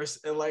shooting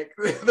first and like?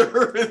 I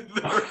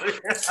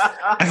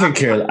can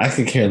care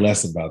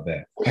less about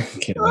that. I can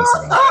care less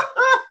about that.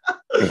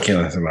 I can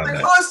care less about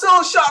that. Han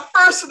Solo shot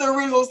first in the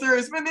original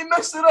series, man. They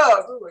messed it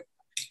up.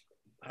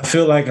 I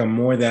feel like I'm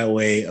more that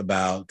way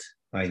about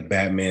like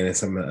Batman and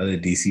some of the other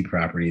DC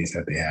properties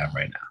that they have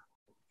right now.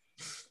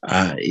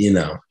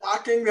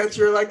 Shocking that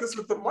you're like this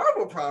with the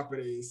Marvel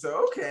properties.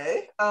 So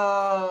okay.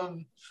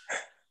 I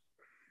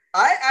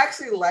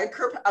actually like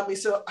her. I mean,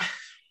 so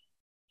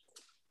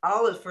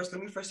let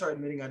me first start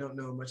admitting I don't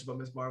know much about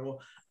Ms.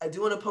 Marvel. I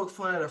do want to poke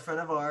fun at a friend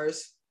of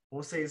ours.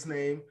 Won't say his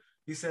name.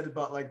 He said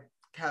about like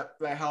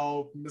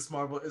how Ms.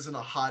 Marvel isn't a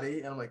hottie,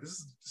 and I'm like,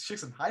 this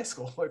chick's in high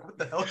school. Like, what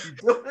the hell are you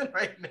doing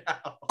right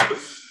now?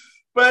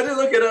 But I did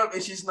look it up,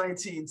 and she's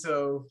 19,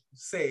 so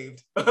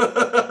saved a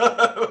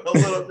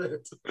little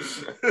bit.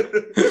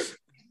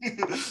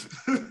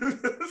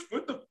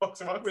 What the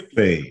fuck's wrong with you?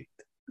 Saved.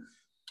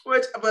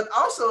 But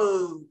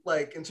also,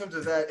 like, in terms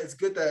of that, it's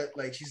good that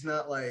like she's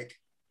not like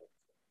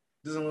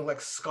doesn't look like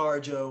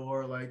ScarJo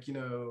or like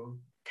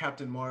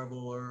Captain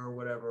Marvel or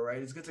whatever, right?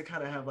 It's good to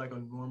kind of have like a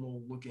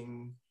normal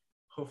looking.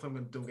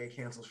 Hopefully, don't get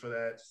canceled for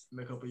that in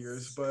a couple of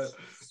years. But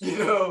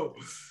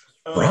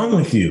what's wrong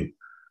with you?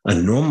 A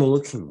normal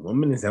looking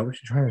woman? Is that what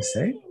you're trying to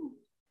say?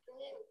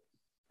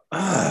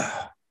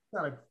 Not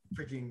a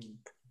freaking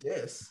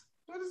diss.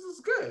 But this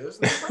is good. It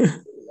was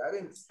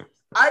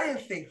I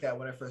didn't think that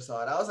when I first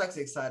saw it. I was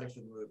actually excited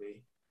for the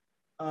movie.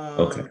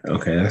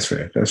 Okay, that's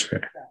fair. That's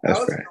fair.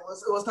 That's fair. It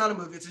was not a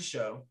movie; it's a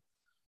show.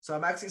 So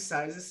I'm actually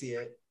excited to see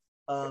it.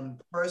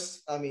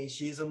 First, I mean,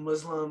 she's a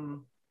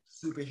Muslim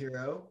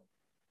superhero.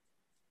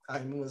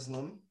 I'm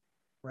Muslim,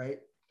 right?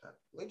 Not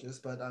religious,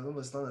 but I'm a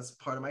Muslim. That's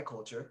part of my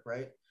culture,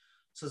 right?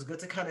 So it's good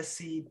to kind of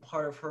see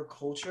part of her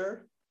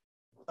culture,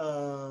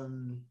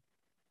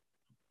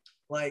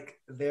 like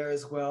there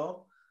as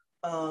well.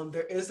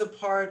 There is a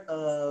part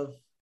of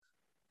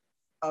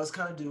I was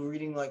kind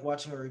of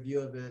watching a review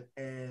of it,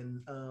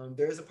 and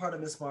there is a part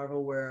of Ms.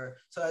 Marvel where,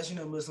 so as you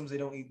know, Muslims we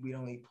don't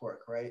eat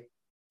pork, right?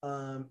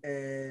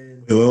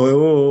 And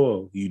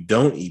whoa. You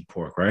don't eat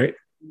pork, right?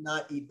 Do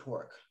not eat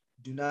pork.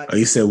 Do not. Oh,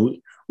 you said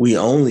we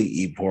only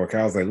eat pork.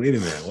 I was like, wait a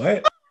minute,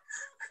 what?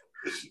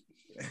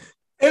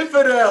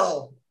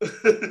 Infidel.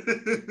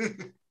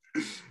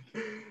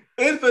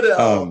 Infidel.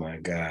 Oh my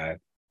God.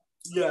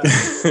 Yeah.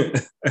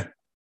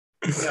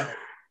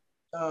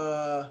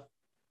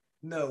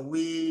 No,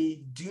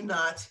 we do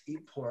not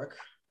eat pork.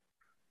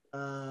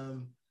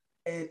 And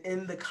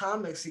in the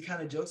comics, he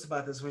kind of jokes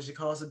about this when she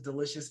calls it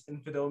delicious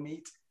infidel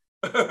meat.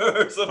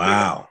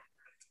 Wow.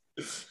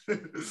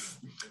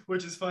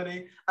 Which is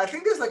funny. I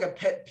think there's like a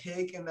pet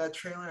pig in that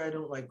trailer. I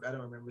don't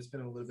remember. It's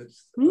been a little bit.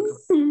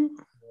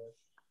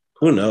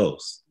 Who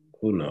knows?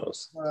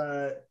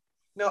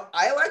 No,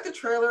 I like the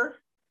trailer.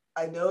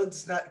 I know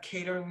it's not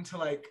catering to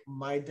like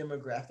my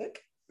demographic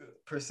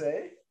per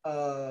se.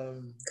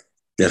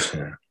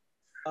 Definitely.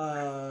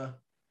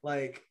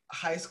 Like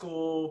high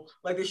school,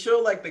 like they show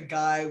like the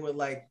guy with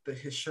like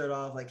his shirt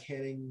off, like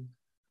handing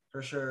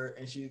her shirt,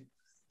 and the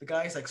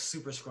guy's like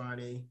super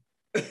scrawny.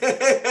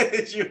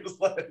 And she was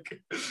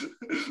like,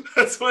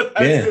 that's what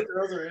high school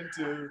girls are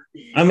into.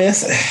 I mean,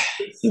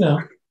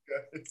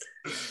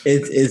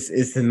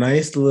 it's a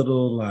nice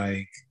little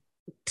like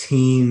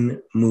teen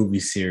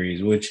movie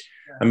series, which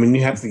I mean,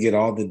 you have to get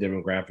all the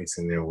demographics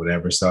in there,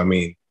 whatever. So I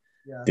mean,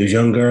 there's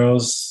young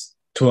girls,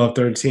 12,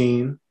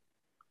 13,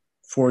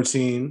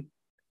 14,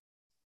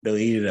 they'll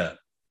eat it up.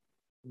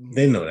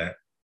 They know that.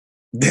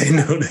 They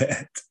know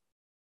that.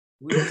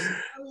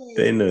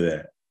 They know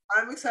that.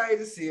 I'm excited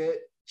to see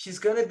it. She's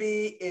gonna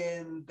be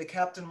in the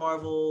Captain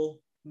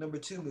Marvel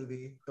 #2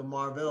 movie, The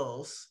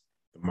Marvels.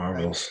 The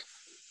Marvels.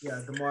 Right?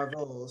 Yeah, The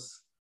Marvels.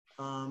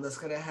 That's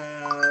gonna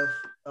have.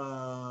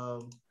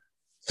 So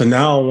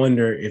now I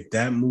wonder if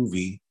that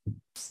movie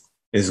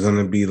is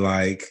gonna be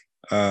like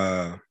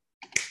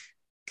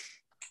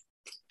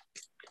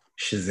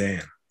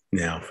Shazam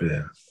now for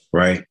them,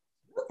 right?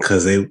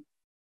 Because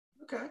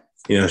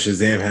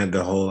Shazam had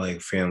the whole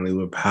like family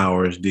with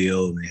powers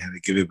deal, and they had to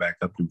give it back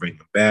up to bring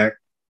it back.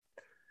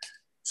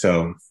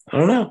 So I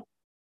don't know.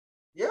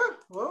 Yeah,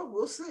 well,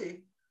 we'll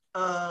see.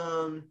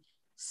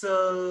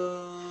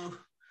 So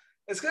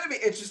it's gonna be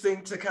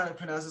interesting to kind of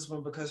pronounce this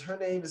one because her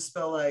name is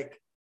spelled like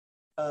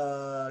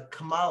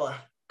Kamala,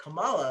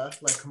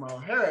 like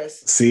Kamala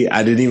Harris. See,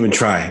 I didn't even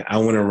try. I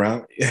went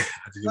around. I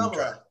didn't even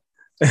try.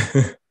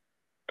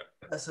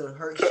 So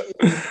her, she is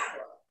Kamala,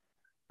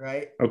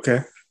 right? Okay.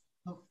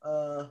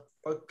 No,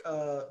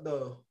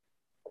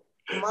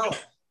 Kamala.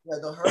 Yeah,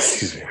 the her.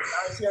 Excuse me.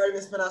 She already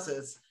mispronounced it.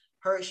 It's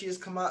her. She is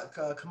Kamala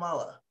Khan,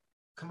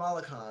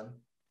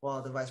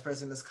 while the vice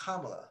president is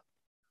Kamala.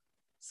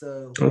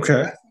 So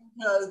okay,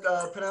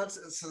 pronounce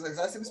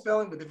exact same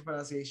spelling but different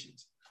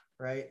pronunciations,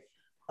 right?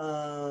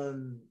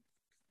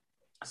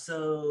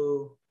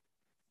 So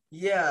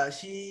yeah,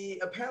 she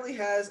apparently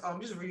has. I'm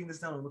just reading this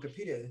down on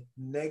Wikipedia.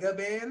 Nega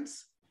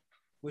bands,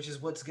 which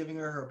is what's giving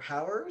her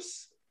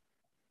powers,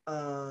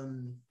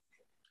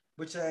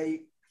 which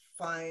I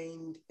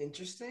find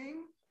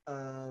interesting.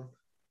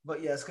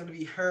 But yeah, it's going to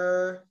be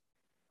her,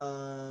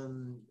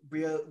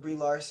 Brie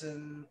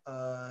Larson,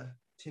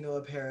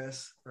 Tinoa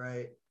Paris,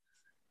 right?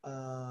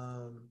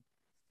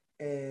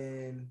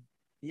 And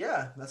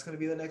yeah, that's going to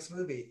be the next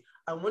movie.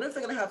 I wonder if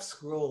they're going to have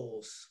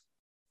scrolls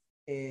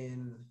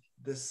in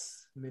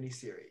this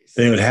miniseries.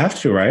 They would have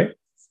to, right?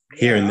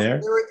 Here and there.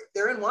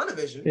 They're in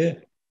WandaVision.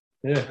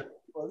 Yeah.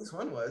 Well, at least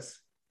one was.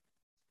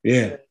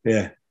 Yeah.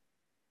 I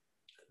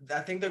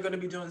think they're going to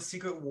be doing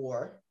Secret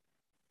War.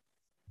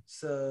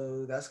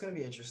 So that's going to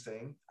be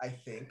interesting, I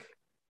think.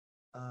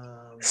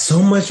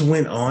 So much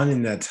went on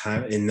in that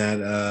time, in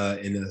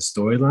the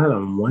storyline.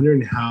 I'm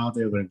wondering how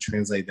they're going to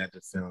translate that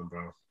to film,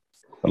 bro.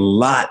 A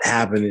lot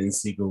happened in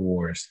Secret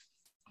Wars.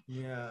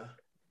 Yeah.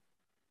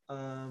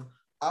 I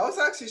was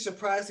actually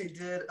surprised they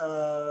did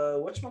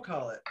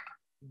whatchamacallit,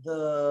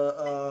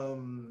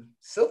 the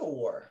Civil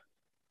War,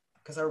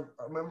 because I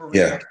remember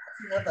reading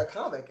that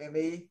comic, and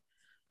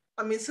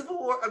Civil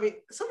War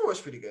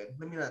is pretty good.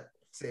 Let me not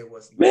say it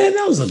wasn't. Man,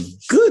 that was a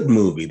good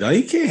movie, though.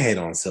 You can't hate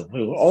on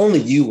Civil War. Only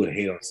you would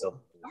hate on Civil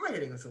War. I'm not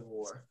hating on Civil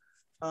War.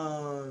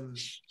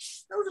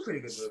 That was a pretty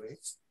good movie.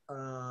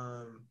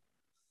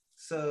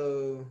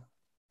 So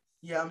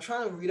yeah, I'm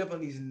trying to read up on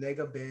these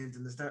nega bands,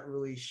 and it's not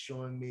really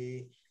showing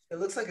me. It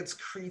looks like it's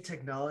Kree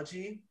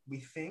technology, we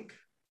think.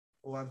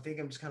 Well, I'm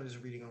just kind of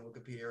just reading on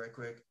Wikipedia right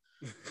quick.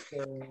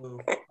 So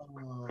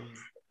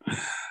I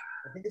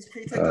think it's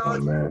Kree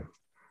technology.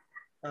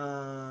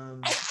 Oh,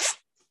 man.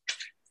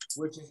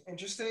 Which is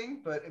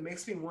interesting, but it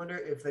makes me wonder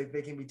if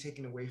they can be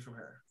taken away from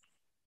her,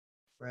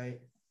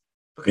 right?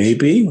 Because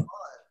maybe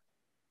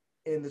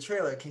in the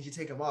trailer, can she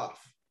take them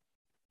off,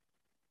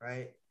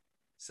 right?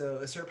 So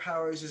is her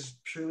powers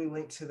just purely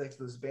linked to like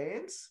those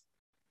bands,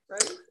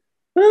 right?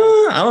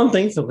 I don't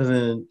think so, because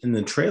in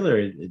the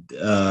trailer,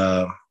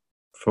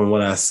 from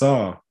what I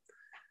saw,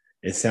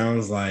 it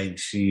sounds like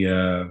she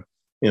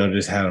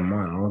just had them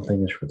on. I don't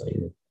think it's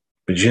related,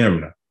 but you never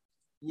know.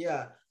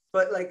 Yeah.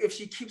 But like if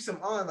she keeps them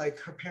on, like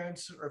her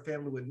parents or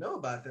family would know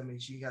about them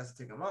and she has to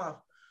take them off.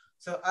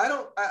 So I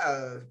don't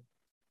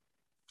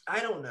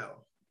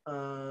know.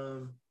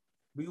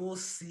 We will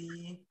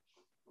see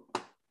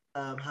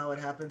how it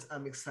happens.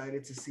 I'm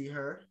excited to see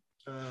her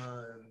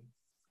to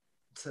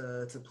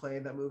play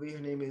in that movie. Her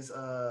name is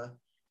Iman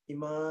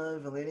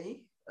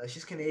Vellani.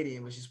 She's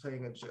Canadian, but she's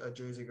playing a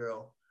Jersey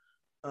girl.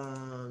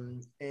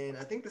 And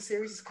I think the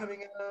series is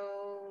coming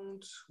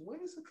out.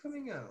 When is it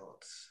coming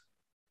out?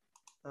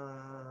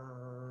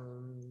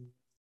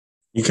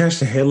 You catch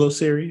the Halo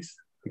series?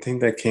 I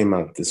think that came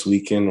out this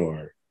weekend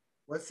or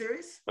what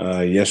series?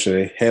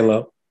 Yesterday.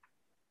 Halo.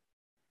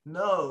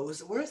 No,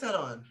 where is that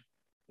on?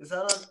 Is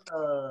that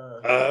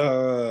on?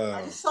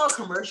 I just saw a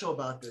commercial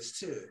about this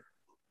too.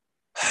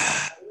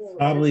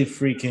 Probably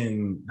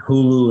freaking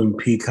Hulu and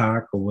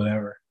Peacock or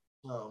whatever.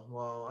 Oh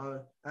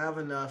well, I have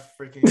enough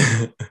freaking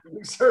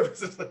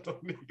services I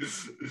don't need.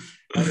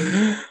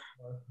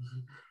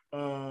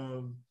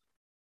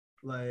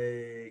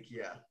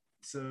 Yeah.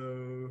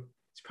 So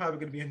it's probably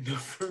gonna be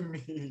enough for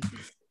me.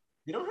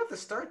 You don't have the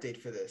start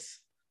date for this.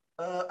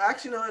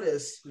 Actually, no, it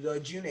is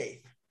June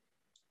 8th.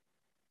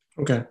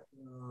 Okay.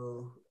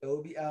 It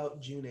will be out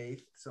June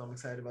 8th, so I'm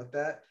excited about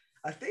that.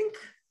 I think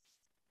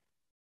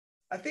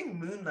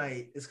Moon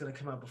Knight is gonna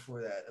come out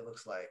before that. It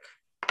looks like.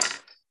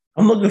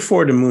 I'm looking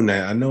forward to Moon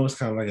Knight. I know it's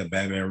kind of like a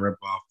Batman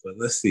ripoff, but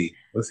let's see.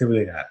 Let's see what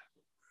they got.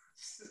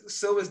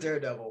 So is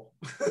Daredevil.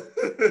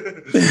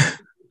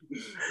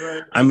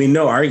 Right. I mean,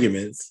 no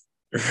arguments,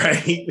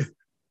 right?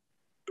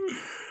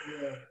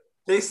 Yeah.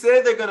 They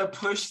said they're gonna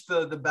push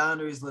the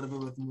boundaries a little bit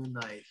with Moon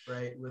Knight,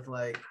 right? With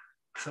like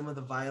some of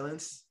the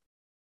violence,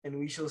 and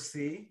we shall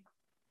see.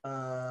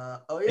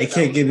 It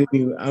can't get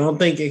any. I don't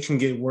think it can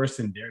get worse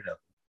than Daredevil.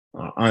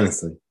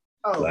 Honestly.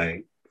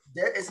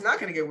 It's not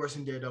gonna get worse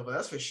than Daredevil.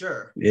 That's for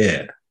sure.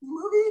 Yeah.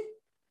 Movie.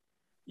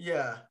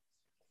 Yeah.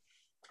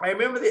 I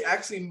remember they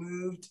actually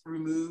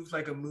removed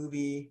like a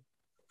movie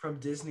from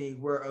Disney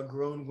where a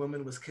grown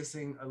woman was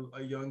kissing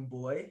a young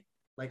boy,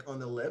 like on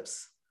the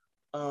lips.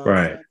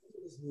 Right.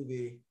 This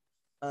movie,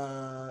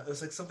 it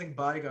was like something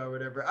Bodyguard or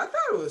whatever. I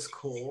thought it was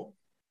cool,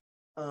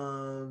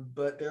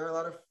 but there are a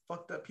lot of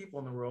fucked up people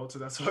in the world, so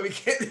that's why we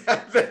can't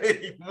have that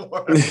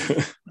anymore.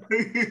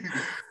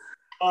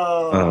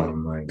 Oh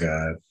my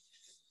god!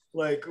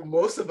 Like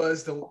most of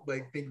us don't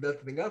like think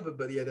nothing of it,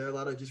 but yeah, there are a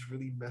lot of just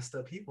really messed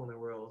up people in the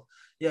world.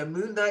 Yeah,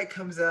 Moon Knight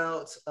comes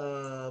out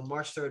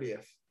March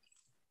 30th.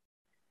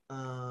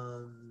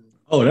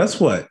 Oh, that's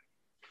what?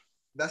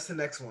 That's the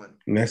next one.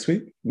 Next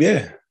week?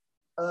 Yeah.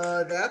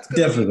 That's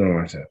definitely gonna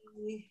watch that.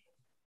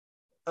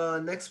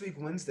 Next week,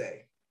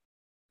 Wednesday.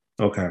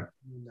 Okay.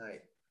 Moon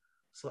Knight.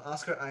 So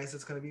Oscar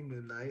Isaac's gonna be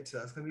Moon Knight, so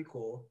that's gonna be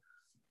cool.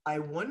 I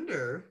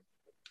wonder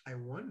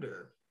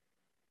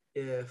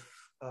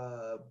if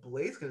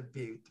Blade's gonna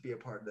be a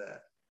part of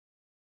that.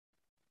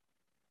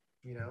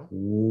 You know?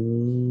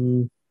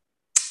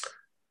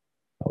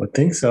 I would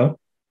think so.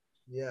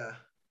 Yeah.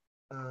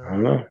 I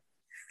don't know.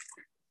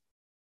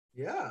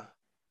 Yeah.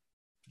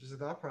 Just a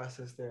thought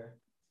process there.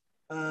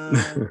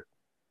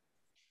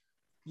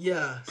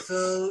 Yeah.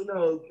 So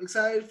no,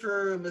 excited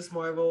for Miss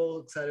Marvel,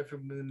 excited for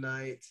Moon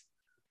Knight.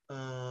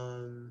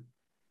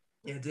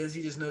 Yeah,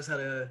 Disney just knows how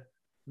to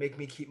make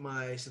me keep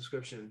my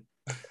subscription.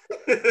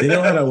 They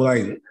know how to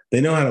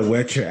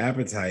whet your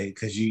appetite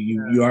because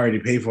you already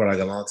paid for it like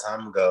a long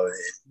time ago. And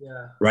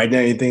right now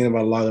you're thinking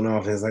about logging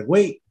off, and it's like,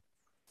 wait,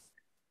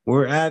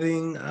 we're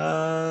adding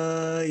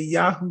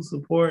Yahoo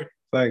support.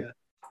 Like,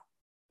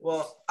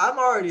 well, I'm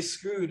already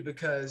screwed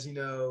because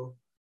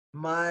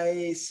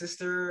my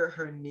sister,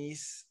 her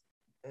niece,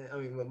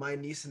 my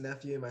niece and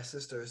nephew and my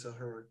sister, so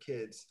her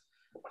kids,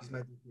 use my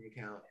Disney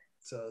account.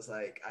 So it's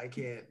like I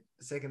can't.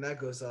 The second that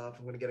goes off,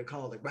 I'm gonna get a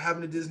call like, "What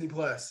happened to Disney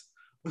Plus?"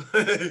 What's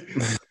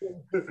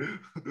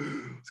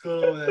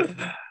going on with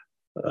that?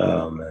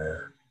 Oh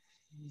man.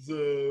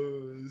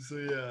 So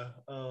yeah.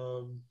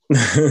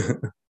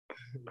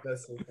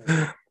 That's so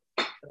funny.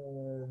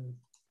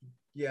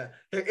 Yeah,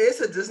 there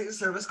is a Disney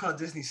service called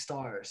Disney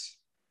Stars,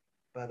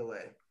 by the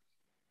way.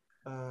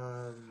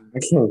 I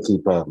can't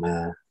keep up,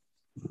 man.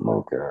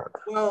 Oh God.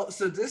 Well,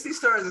 so Disney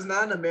Stars is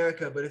not in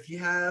America, but if you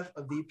have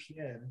a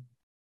VPN,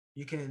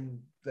 you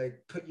can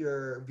like put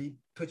your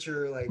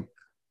like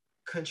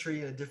country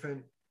in a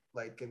different,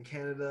 like in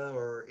Canada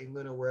or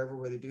England or wherever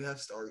where they do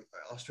have, or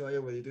Australia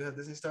where they do have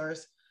Disney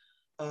Stars.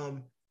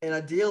 And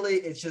ideally,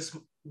 it's just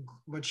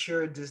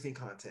mature Disney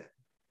content,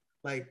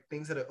 like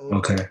things that are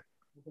owned by the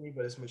company,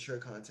 but it's mature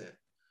content.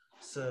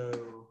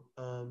 So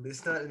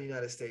it's not in the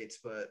United States,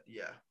 but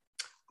yeah.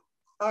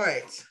 All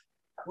right.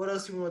 What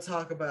else do we want to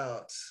talk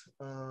about?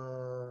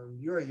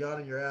 You are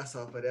yawning your ass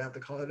off, but I have to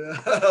call it out.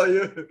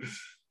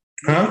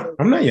 Huh?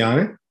 I'm not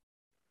yawning.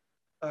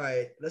 All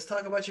right. Let's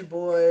talk about your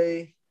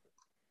boy.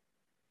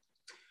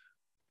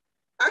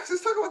 Actually,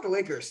 let's talk about the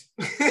Lakers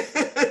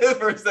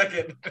for a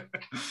second.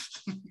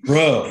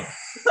 Bro.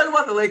 Let's talk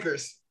about the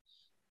Lakers.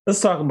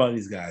 Let's talk about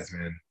these guys,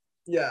 man.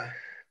 Yeah.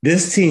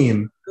 This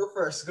team. Go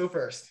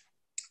first.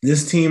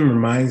 This team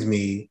reminds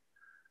me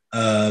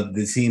of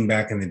the team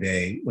back in the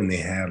day when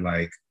they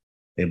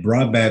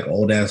brought back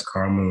old ass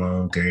Karl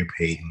Malone, Gary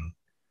Payton,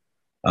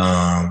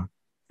 and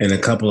a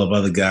couple of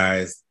other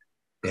guys.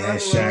 They had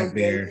Shaq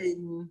there. It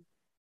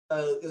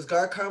was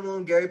Karl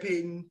Malone, Gary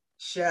Payton,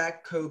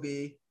 Shaq,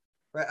 Kobe.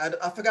 Right.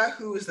 I forgot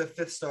who was the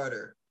fifth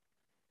starter.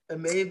 It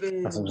may have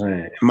been. That's what I'm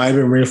saying. It might have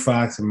been Rick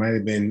Fox. It might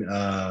have been.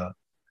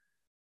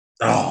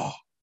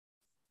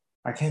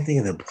 I can't think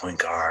of the point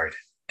guard.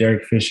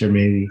 Derek Fisher,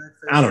 maybe.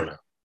 I don't know.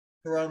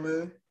 Tyronn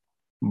Lue.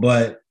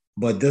 But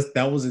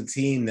that was a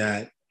team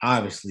that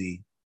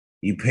obviously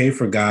you pay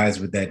for guys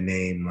with that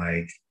name,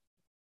 like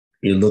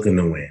you're looking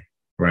to win,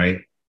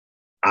 right?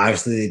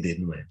 Obviously, they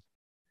didn't win.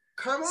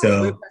 Karl Malone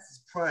was way past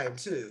his prime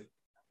too.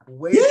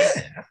 Way past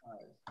his prime.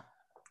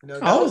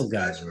 All those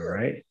guys were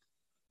right.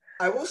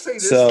 I will say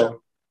this.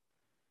 So,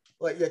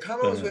 Karl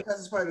Malone was way past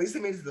his prime. At least they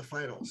made it to the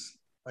finals.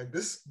 Like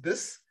this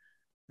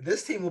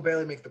team will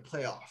barely make the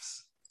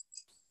playoffs,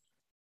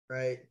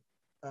 right?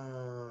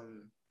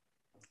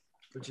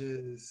 Which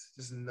is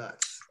just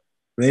nuts.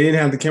 They didn't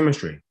have the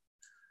chemistry.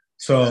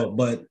 So,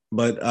 but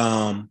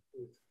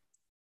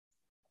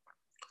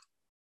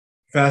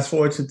fast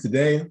forward to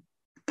today,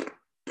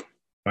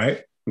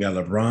 right? You got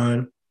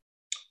LeBron,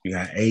 you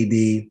got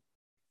AD.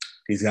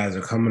 These guys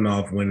are coming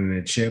off winning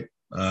a chip.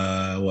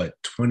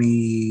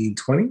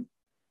 2020?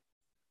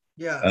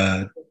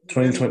 Yeah.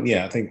 2020.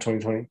 Yeah, I think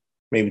 2020,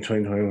 maybe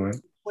 2021.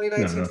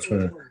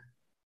 2019.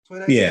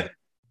 Yeah.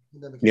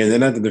 Yeah, they're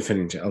not the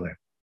defending champ. Okay.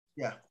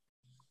 Yeah.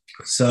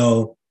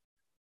 So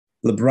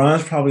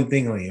LeBron's probably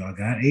thinking, I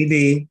got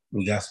AD.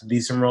 We got some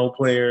decent role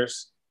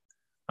players.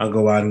 I'll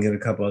go out and get a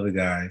couple other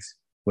guys.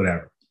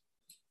 Whatever.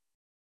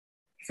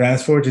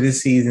 Fast forward to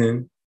this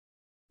season,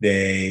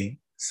 they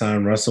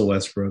signed Russell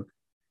Westbrook.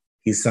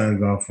 He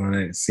signs off on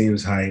it.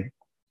 Seems hype.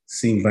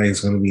 Seems like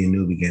it's going to be a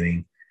new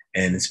beginning.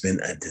 And it's been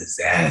a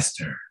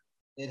disaster.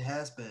 It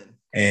has been.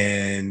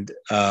 And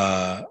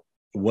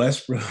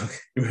Westbrook,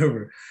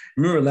 remember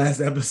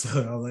last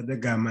episode, I was like,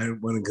 that guy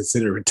might want to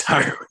consider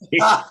retiring.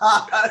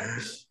 I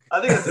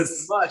think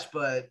that's too much,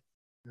 but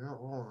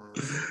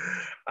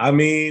I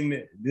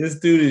mean, this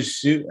dude is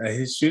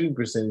his shooting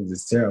percentage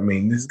is terrible. I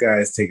mean, this guy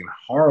is taking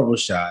horrible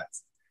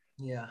shots.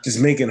 Yeah. Just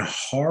making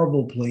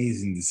horrible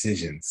plays and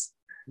decisions.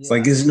 It's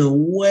like there's no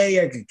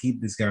way I could keep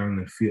this guy on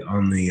the field,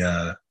 on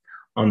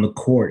the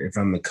court if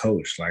I'm the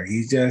coach. Like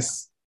he's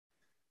just.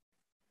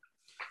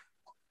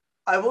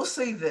 I will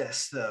say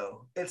this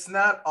though, it's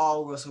not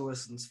all Russell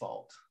Wilson's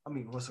fault.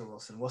 Russell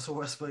Wilson. Russell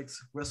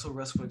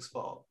Westbrook's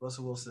fault.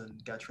 Russell Wilson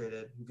got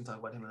traded. We can talk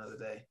about him another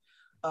day.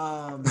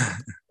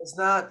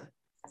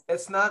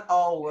 It's not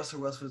all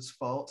Russell Westbrook's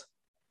fault,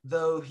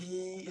 though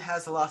he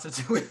has a lot to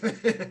do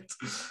with it.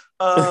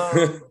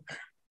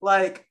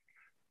 Like,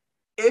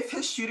 if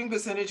his shooting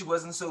percentage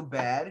wasn't so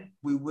bad,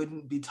 we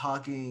wouldn't be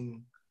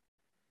talking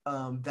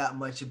that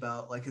much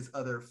about like his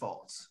other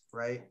faults,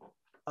 right?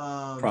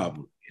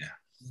 Probably, yeah.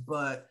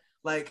 But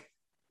like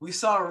we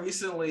saw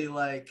recently,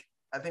 like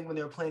I think when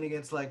they were playing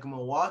against like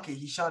Milwaukee,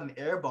 he shot an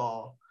air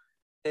ball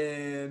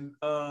and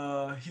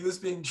he was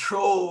being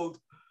trolled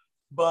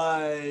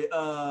by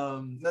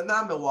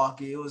not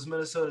Milwaukee, it was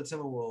Minnesota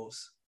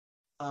Timberwolves.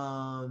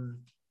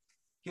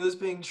 He was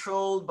being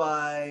trolled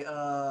by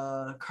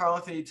Karl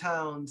Anthony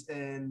Towns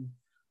and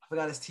I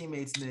forgot his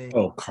teammate's name.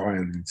 Oh, Karl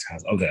Anthony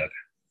Towns. Okay.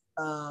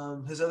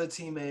 His other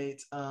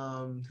teammate,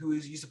 who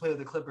used to play with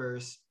the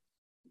Clippers,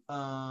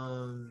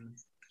 and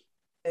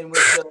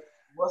with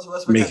Russell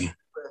Westbrook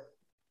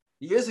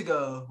years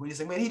ago, when he's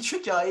like, man, he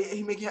tricked y'all.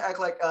 He make you act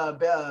like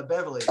Patrick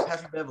Beverly.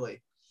 Patrick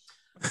Beverly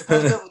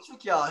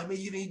trick y'all. He made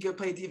you think he could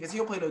play defense. He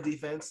don't play no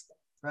defense,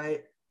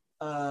 right?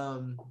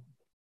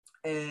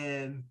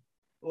 And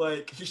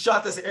like he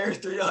shot this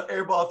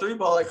air ball, three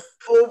ball, like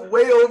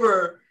way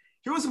over.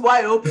 He was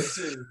wide open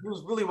too. He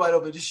was really wide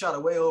open. Just shot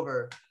it way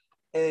over,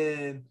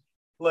 and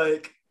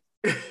like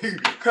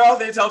Karl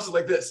Anthony Towns was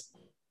like this,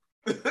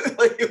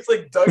 like it was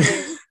like dug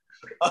in.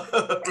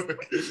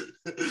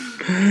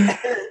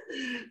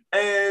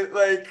 And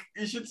like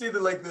you should see the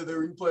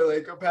replay,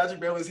 like Patrick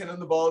Beverly's hitting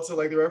the ball to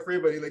like the referee,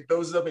 but he like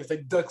throws it up and it's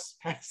like ducks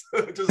past.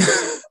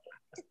 Just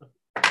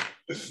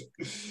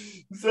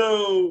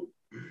so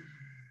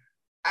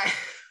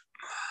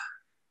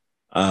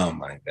oh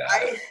my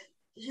god.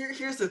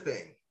 Here's the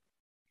thing.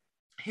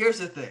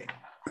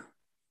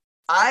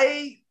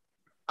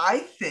 I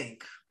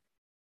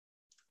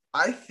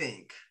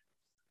think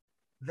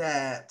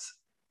that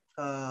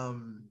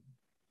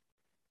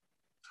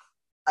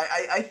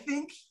I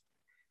think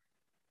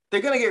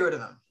they're gonna get rid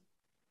of him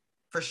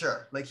for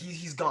sure. Like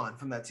he's gone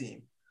from that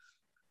team.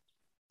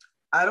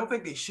 I don't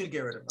think they should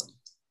get rid of him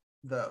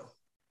though,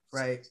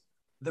 right?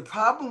 The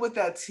problem with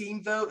that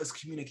team though is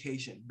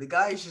communication. The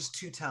guy is just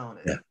too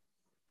talented. Yeah.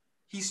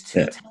 He's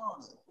too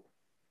talented,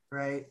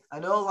 right? I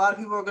know a lot of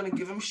people are gonna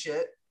give him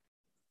shit,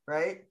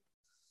 right?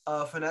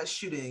 For not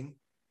shooting,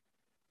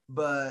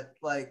 but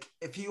like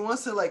if he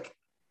wants to, like,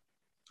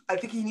 I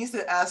think he needs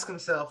to ask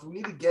himself. We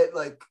need to get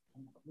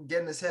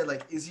in his head,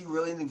 like, is he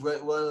really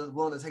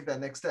willing to take that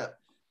next step?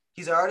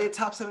 He's already a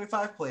top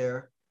 75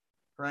 player,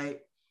 right?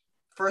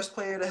 First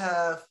player to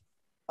have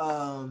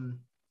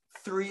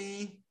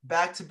 3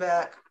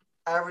 back-to-back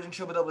average and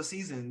triple-double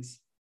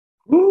seasons.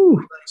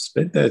 Woo!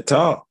 Spit that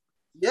talk.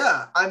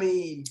 Yeah, I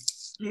mean,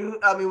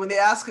 when they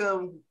ask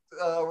him,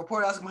 a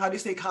reporter asked him, how do you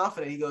stay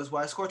confident? He goes,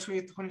 well, I scored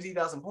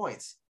 23,000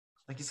 points.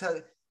 Like he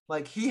said,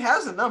 like he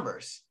has the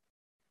numbers,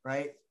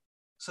 right?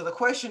 So the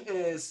question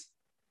is,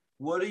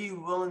 what are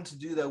you willing to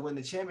do that win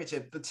the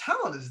championship? The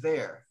talent is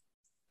there.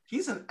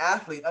 He's an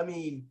athlete. I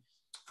mean,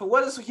 for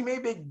what is, he may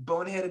be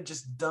boneheaded,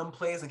 just dumb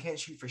plays and can't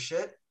shoot for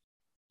shit,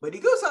 but he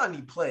goes out and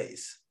he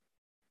plays,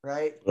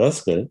 right?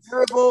 That's good. He's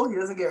durable. He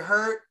doesn't get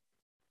hurt.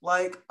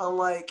 Like,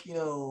 unlike,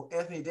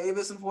 Anthony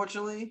Davis,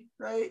 unfortunately,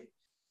 right?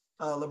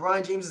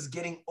 LeBron James is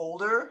getting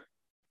older,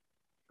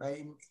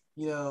 right?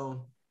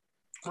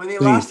 When they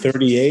lost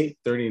 38,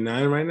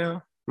 39 right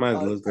now? Might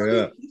look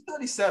that up. He's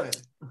 37.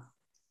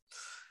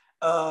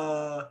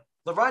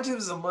 LeBron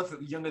James is a month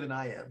younger than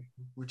I am,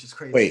 which is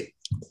crazy. Wait,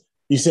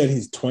 you said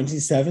he's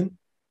 27?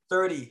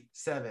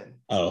 37.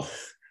 Oh. 30.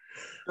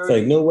 It's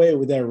like, no way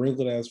with that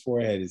wrinkled ass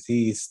forehead is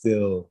he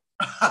still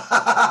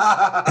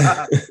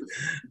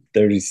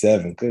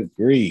 37. Good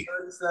grief.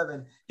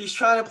 37. He's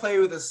trying to play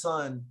with his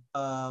son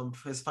for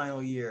his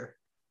final year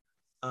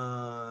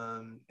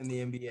in the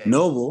NBA.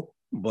 Noble,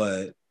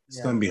 but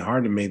it's going to be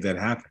hard to make that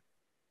happen.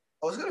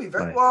 Oh, it's going to be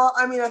very well.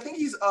 I mean, I think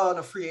he's on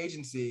a free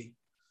agency.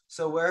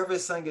 So wherever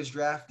his son gets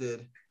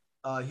drafted,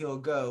 he'll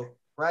go.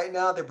 Right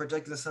now, they're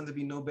projecting his son to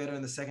be no better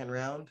in the second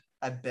round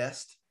at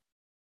best.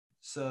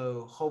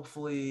 So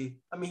hopefully,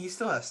 I mean, he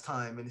still has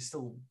time and he's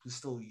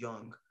still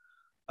young.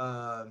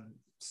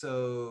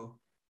 So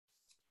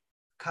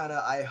kind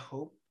of, I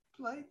hope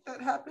like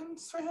that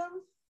happens for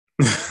him.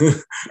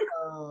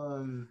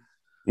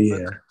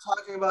 Yeah.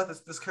 Talking about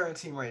this current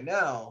team right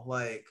now,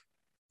 like,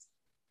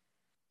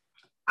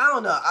 I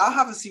don't know. I'll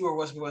have to see where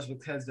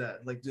Westbrook heads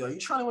at. Like, dude, are you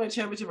trying to win a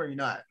championship or are you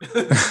not?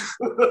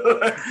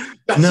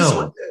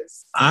 No,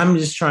 I'm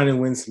just trying to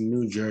win some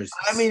new jerseys.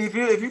 I mean, if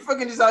you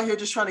fucking just out here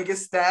just trying to get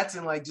stats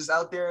and like just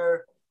out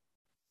there,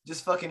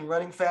 just fucking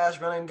gunning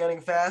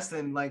fast,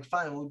 and like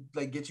fine, we'll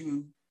like get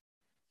you,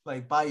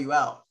 like buy you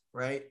out,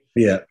 right?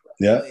 Yeah,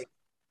 yeah. Like,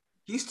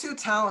 he's too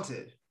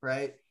talented,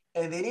 right?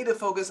 And they need to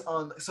focus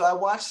on. So I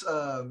watched.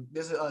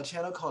 There's a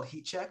channel called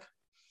Heat Check.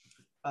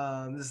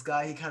 This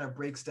guy, he kind of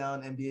breaks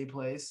down NBA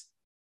plays,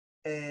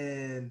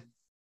 and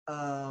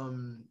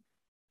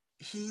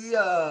he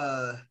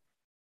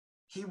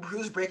he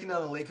was breaking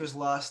down the Lakers'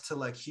 loss to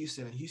like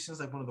Houston, and Houston's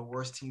like one of the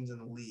worst teams in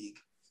the league.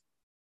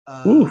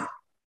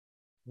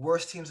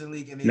 Worst teams in the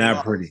league, and they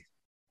lost. Pretty.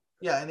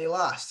 Yeah, and they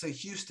lost to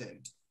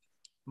Houston.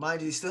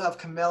 Mind you, they still have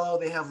Carmelo,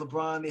 they have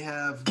LeBron, they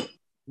have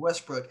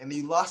Westbrook, and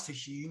you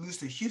lose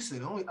to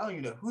Houston. I don't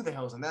even know who the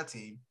hell's on that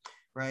team,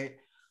 right?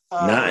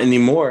 Not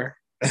anymore.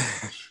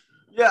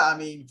 Yeah, I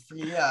mean,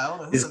 I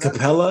don't know.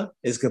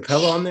 Is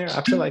Capella on there?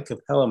 I feel like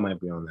Capella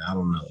might be on there. I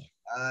don't know.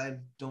 I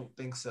don't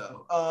think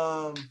so.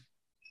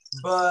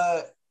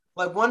 But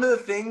like one of the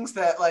things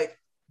that like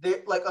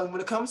they like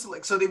when it comes to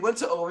like, so they went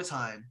to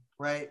overtime,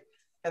 right?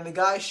 And the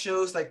guy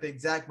shows like the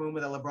exact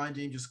moment that LeBron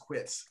James just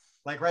quits.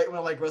 Like right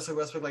when like Russell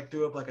Westbrook like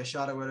threw up like a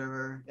shot or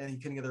whatever, and he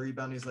couldn't get the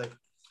rebound. He's like,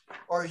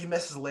 or he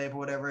messes the layup or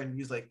whatever, and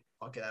he's like,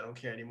 "Okay, I don't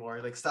care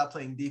anymore." Like, stop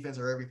playing defense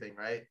or everything,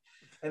 right?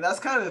 And that's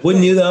kind of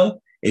wouldn't you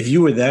though? If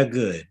you were that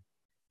good,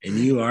 and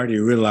you already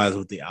realized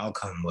what the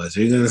outcome was,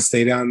 you're gonna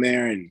stay down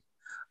there and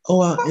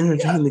I'll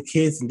entertain the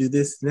kids and do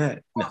this and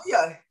that. No. Well,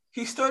 yeah,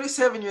 he's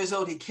 37 years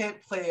old. He can't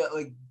play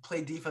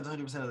defense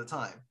 100% of the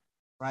time,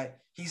 right?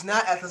 He's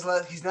not as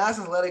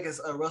athletic as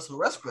Russell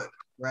Westbrook,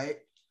 right?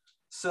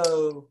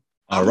 So.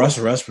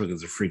 Russell Westbrook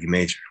is a freak of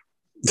nature.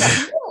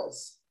 Yeah,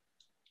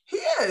 he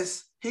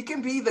is. He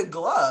can be the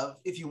glove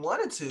if you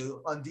wanted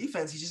to on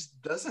defense. He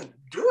just doesn't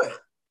do it.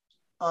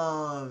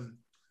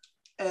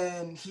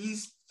 And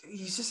he's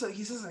just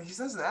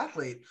an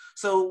athlete.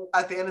 So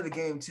at the end of the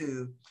game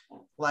too,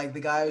 like the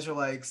guys are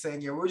like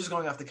saying, "Yeah, we're just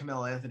going after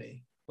Carmelo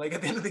Anthony." Like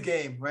at the end of the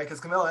game, right? Because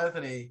Carmelo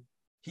Anthony,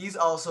 he's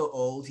also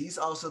old. He's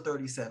also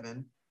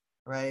 37,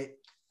 right?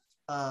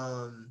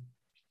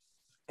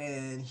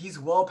 And he's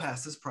well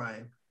past his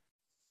prime.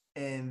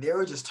 And they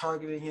were just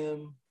targeting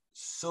him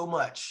so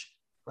much,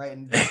 right?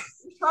 And he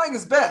was trying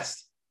his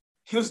best.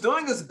 He was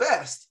doing his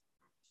best,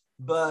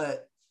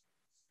 but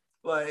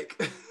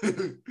like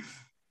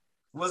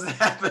wasn't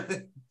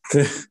happening.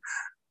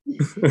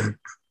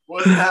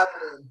 Wasn't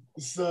happening.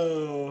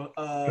 So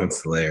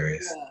that's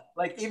hilarious. Yeah.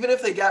 Like even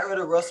if they got rid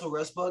of Russell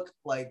Westbrook,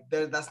 like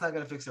that's not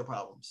gonna fix their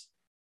problems,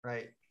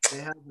 right? They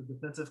have a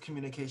defensive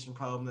communication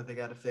problem that they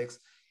got to fix.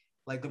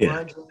 Like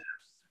LeBron James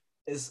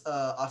is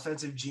an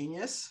offensive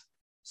genius.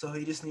 So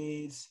he just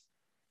needs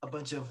a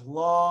bunch of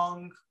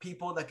long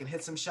people that can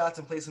hit some shots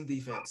and play some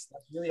defense.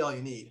 That's really all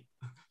you need.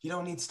 You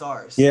don't need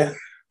stars. Yeah.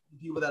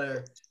 People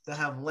that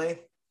have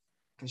length,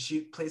 can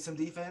play some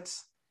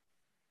defense,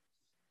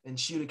 and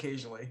shoot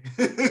occasionally.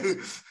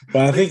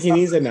 But I think he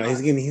needs that now.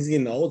 He's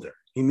getting older.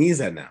 He needs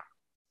that now.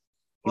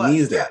 He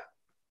needs that.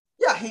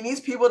 Yeah, he needs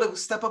people to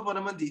step up on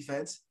him on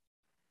defense.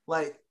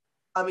 Like,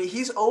 I mean,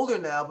 he's older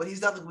now, but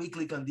he's not the weak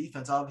link on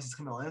defense. Obviously, it's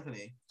Carmelo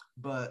Anthony,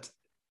 but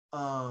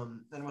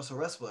and Russell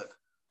Westbrook.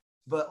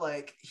 But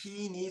like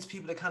he needs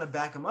people to kind of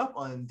back him up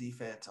on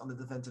defense, on the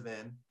defensive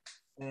end.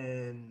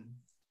 And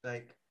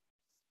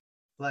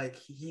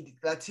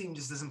that team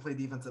just doesn't play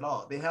defense at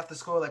all. They have to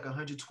score like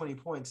 120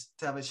 points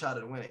to have a shot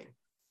at winning.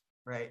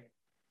 Right.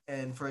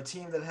 And for a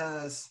team that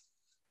is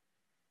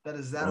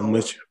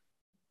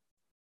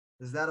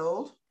that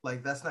old,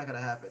 like that's not gonna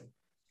happen.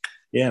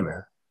 Yeah,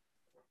 man.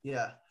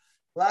 Yeah.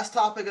 Last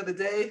topic of the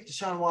day,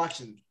 Deshaun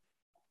Watson.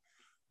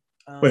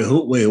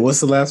 Wait, what's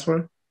the last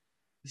one?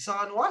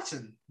 Deshaun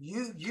Watson.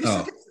 You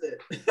suggested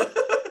it.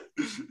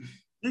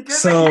 You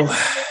get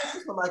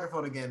the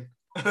microphone again.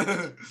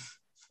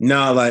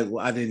 No, like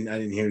I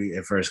didn't hear you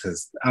at first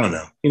because I don't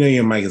know.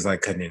 Your mic is like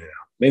cutting in and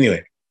out. But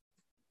anyway,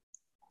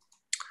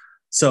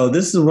 so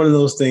this is one of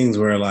those things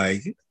where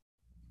like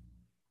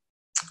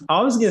I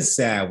always get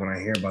sad when I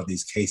hear about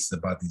these cases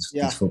about these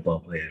football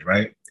players,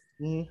 right?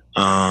 Mm-hmm.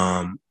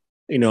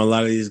 A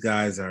lot of these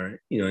guys are,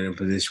 in a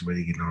position where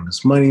they get all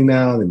this money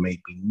now. They may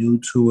be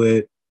new to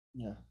it.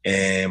 Yeah.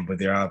 But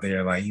they're out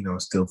there like,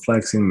 still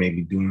flexing,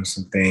 maybe doing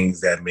some things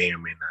that may or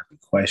may not be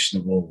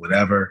questionable,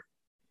 whatever.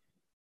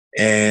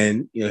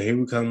 And, here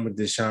we come with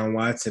Deshaun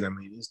Watson. I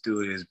mean, this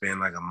dude has been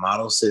like a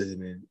model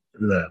citizen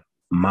in the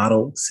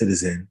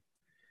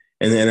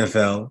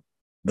NFL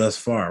thus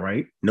far,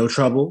 right? No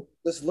trouble.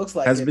 This looks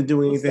like hasn't been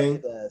doing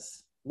anything.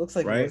 Looks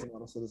like right? He's a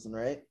model citizen,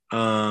 right?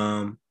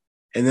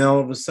 And then all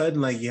of a sudden,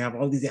 like you have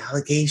all these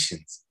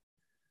allegations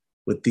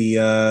with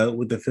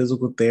the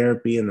physical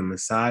therapy and the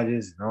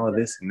massages and all of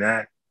this and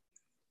that.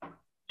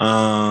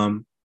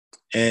 And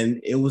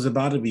it was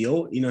about to be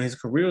over. His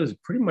career was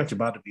pretty much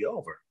about to be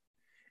over.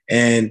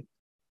 And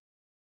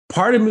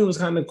part of me was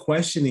kind of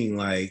questioning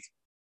like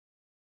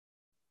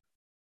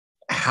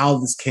how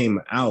this came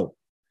out,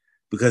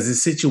 because the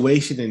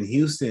situation in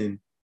Houston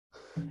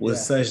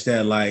was such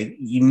that like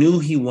you knew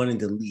he wanted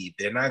to leave.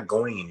 They're not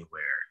going anywhere.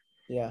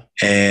 Yeah.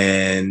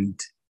 And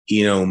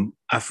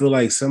I feel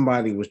like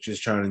somebody was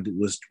just trying to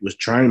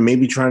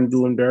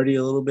do him dirty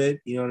a little bit.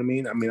 You know what I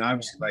mean? I mean,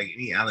 obviously, like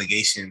any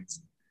allegation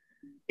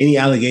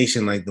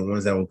like the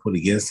ones that were put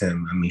against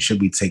him, I mean, should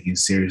be taken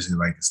seriously.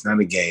 Like it's not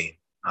a game,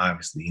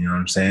 obviously. You know what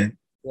I'm saying?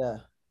 Yeah.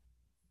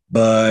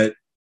 But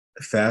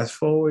fast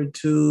forward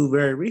to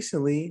very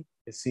recently,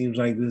 it seems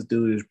like this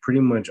dude is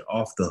pretty much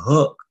off the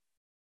hook.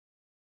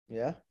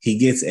 Yeah. He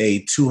gets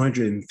a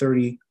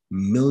 $230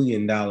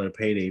 million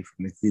payday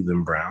from the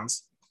Cleveland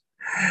Browns.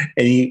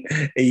 And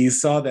you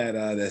saw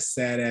that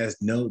sad ass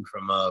note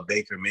from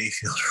Baker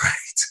Mayfield,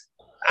 right?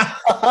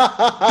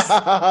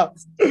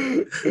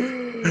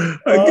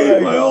 I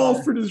gave my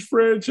all for this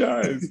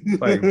franchise.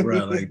 Like,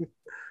 bro, like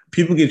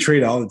people get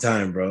traded all the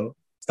time, bro.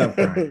 Stop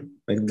crying.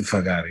 Like, get the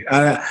fuck out of here.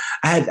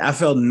 I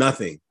felt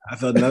nothing. I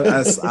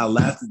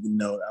laughed at the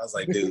note. I was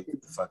like, dude,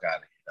 get the fuck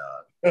out of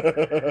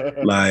here,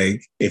 dog.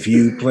 Like, if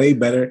you play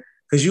better,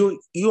 because you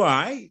all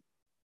right.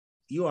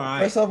 You all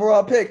right. First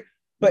overall pick.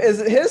 But is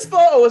it his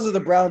fault or was it the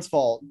Browns'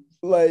 fault?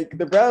 Like,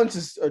 the Browns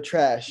just are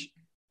trash,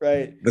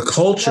 right? The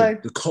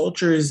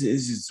culture is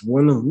just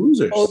one of the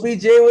losers.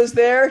 OBJ was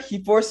there.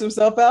 He forced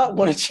himself out,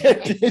 won a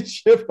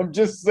championship. I'm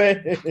just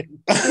saying.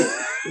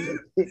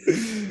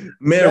 Man,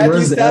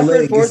 Matthew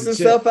Stafford forced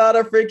himself out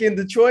of freaking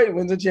Detroit,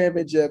 wins a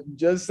championship.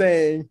 Just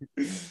saying.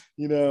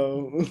 You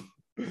know,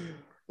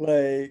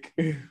 like.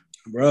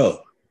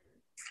 Bro.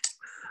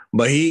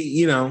 But he,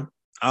 you know,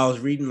 I was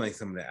reading like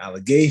some of the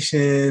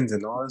allegations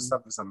and all this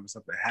stuff and some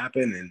stuff that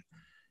happened. And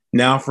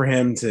now for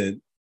him to,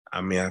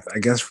 I mean, I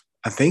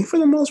think for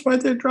the most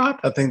part they're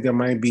dropped. I think there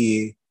might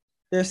be.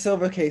 They're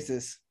silver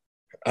cases.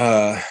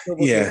 Yeah.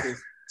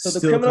 Cases. So the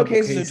criminal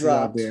cases are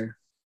dropped. There.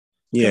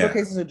 Yeah.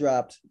 Criminal cases are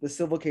dropped. The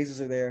civil cases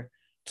are there.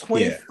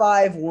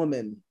 25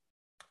 women.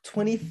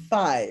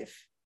 25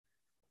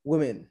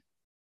 women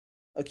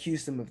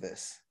accused him of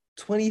this.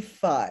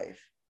 25.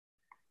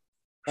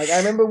 Like, I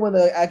remember when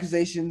the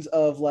accusations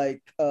of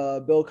like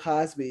Bill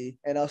Cosby,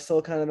 and I was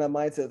still kind of in that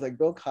mindset. It's like,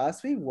 Bill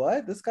Cosby,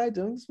 what? This guy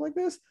doing something like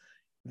this?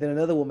 Then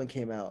another woman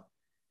came out,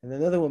 and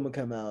another woman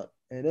came out,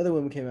 and another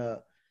woman came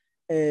out.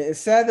 And it's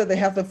sad that they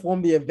have to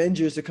form the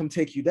Avengers to come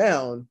take you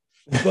down,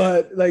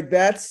 but like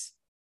that's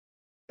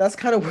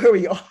kind of where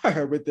we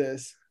are with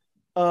this.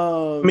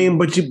 I mean,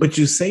 but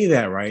you say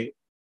that, right?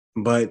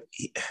 But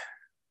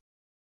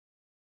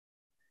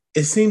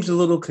it seems a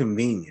little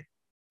convenient,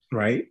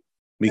 right?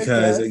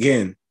 Because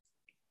again,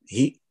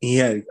 he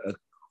had a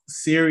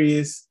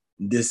serious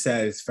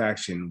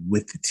dissatisfaction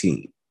with the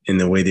team in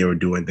the way they were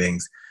doing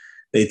things.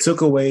 They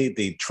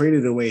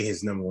traded away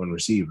his number one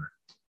receiver,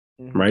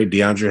 right?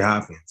 DeAndre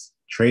Hopkins.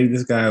 Traded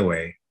this guy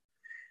away.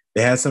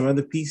 They had some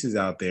other pieces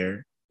out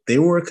there. They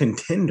were a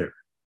contender.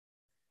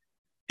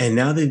 And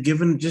now they've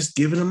given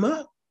them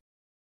up.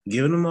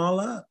 Giving them all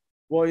up.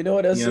 Well, you know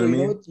what else?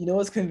 You know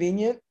what's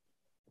convenient?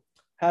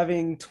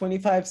 Having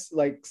 25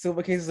 like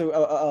silver cases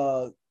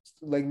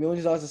like millions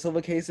of dollars of silver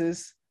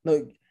cases,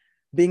 having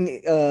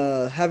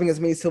as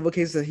many silver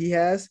cases as he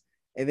has,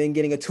 and then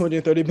getting a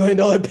 $230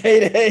 million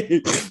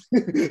payday.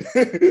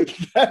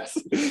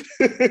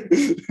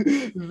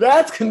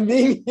 That's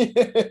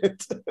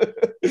convenient.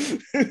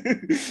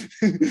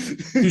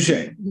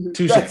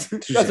 Touche.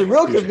 That's a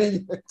real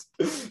convenient.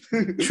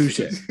 Touche.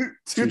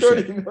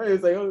 $230 million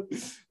is like, oh,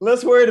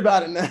 less worried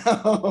about it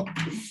now.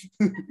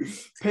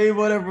 Pay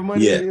whatever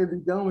money and be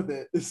done with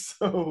it.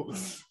 So,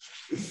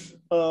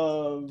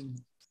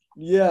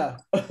 yeah.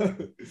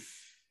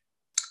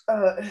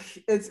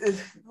 It's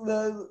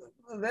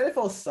the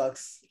NFL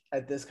sucks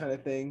at this kind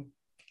of thing.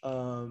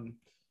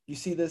 You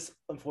see this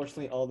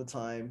unfortunately all the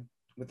time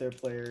with their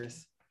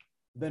players.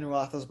 Ben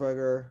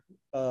Roethlisberger,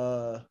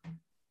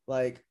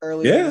 like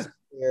early in his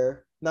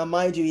career. Now,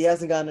 mind you, he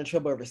hasn't gotten in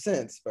trouble ever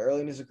since, but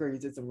early in his career, he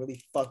did some really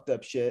fucked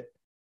up shit.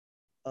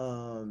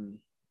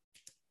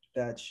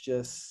 That's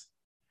just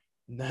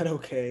not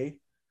okay.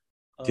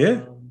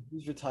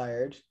 He's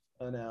retired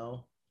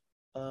now.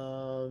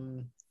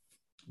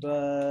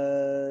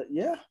 But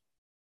yeah,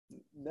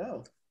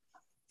 no.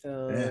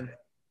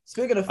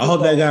 Speaking of football, I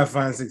hope that guy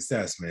finds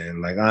success,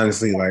 man. Like,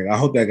 honestly, like, I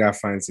hope that guy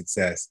finds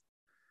success.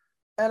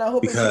 And I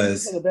hope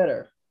because it's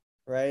better,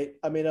 right?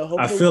 I mean,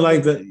 I feel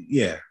like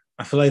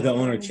the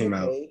owner came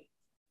out. Paid,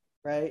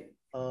 right?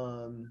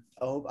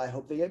 I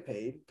hope they get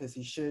paid because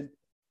he should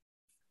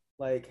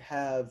like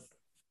have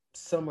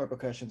some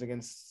repercussions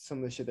against some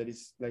of the shit that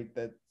he's like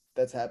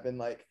that's happened.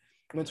 Like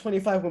when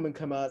 25 women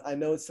come out, I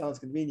know it sounds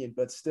convenient,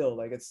 but still,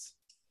 like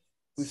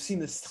we've seen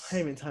this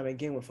time and time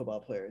again with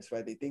football players,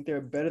 right? They think they're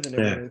better than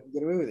everyone and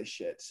get away with this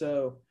shit.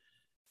 So,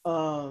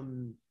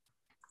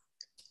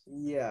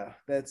 yeah,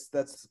 that's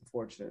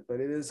unfortunate,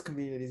 but it is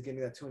convenient. He's getting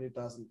that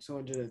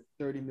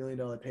 $230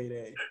 million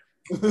payday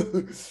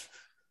to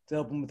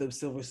help him with those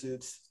silver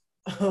suits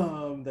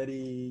that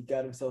he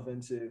got himself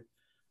into.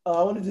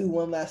 I want to do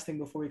one last thing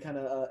before we kind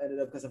of end it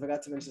up because I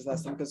forgot to mention this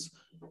last time because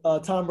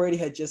Tom Brady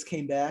had just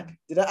came back.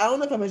 I don't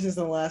know if I mentioned this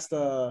in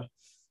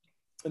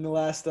the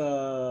last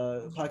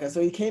podcast.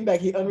 So he came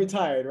back, he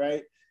unretired,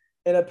 right?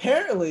 And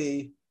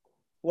apparently,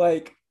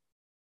 like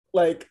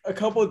a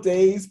couple of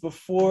days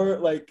before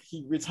like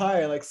he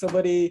retired, like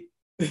somebody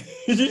did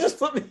you just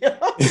flip me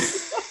off?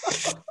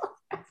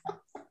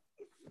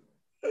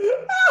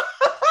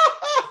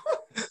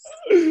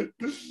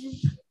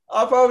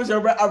 I promise you,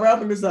 I'm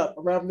wrapping this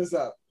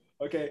up.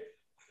 Okay.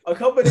 A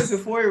couple of days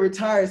before he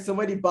retired,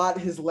 somebody bought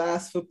his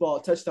last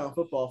touchdown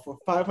football for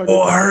 $500.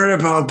 Oh, I heard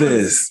about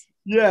this.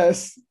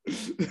 Yes.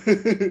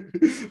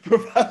 For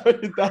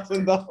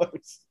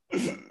 $500,000.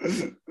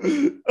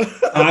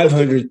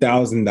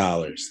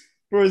 $500,000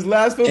 for his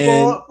last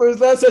football, for his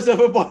last touchdown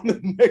football. The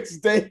next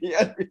day, he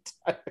retires.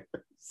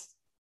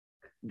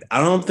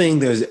 I don't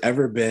think there's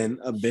ever been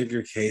a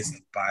bigger case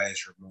of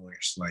buyer's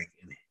remorse like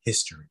in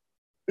history,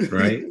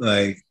 right?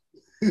 Like,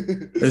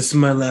 this is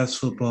my last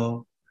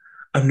football.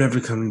 I'm never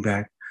coming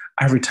back.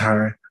 I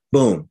retire.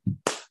 Boom,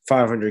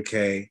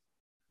 $500K.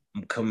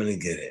 I'm coming to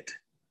get it.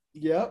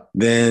 Yep.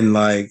 Then,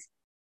 like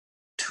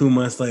 2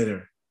 months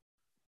later,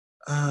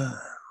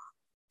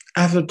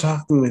 after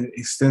talking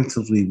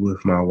extensively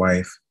with my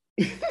wife,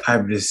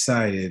 I've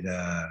decided,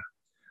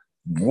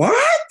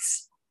 what?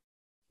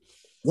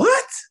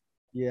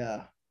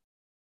 Yeah.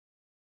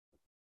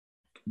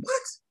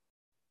 What?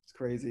 It's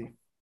crazy.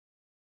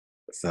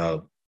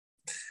 So,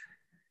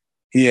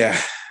 yeah.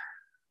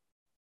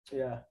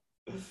 Yeah.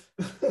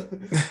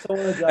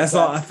 That's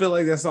all. I feel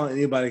like that's all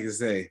anybody can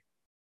say.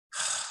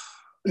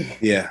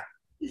 Yeah.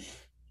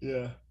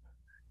 Yeah.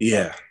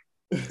 Yeah.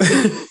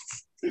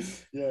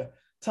 Yeah.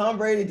 Tom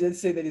Brady did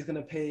say that he's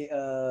gonna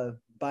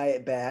buy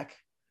it back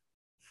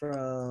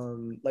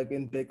from like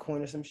in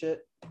Bitcoin or some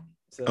shit.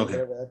 So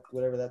okay.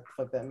 whatever that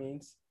fuck that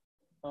means.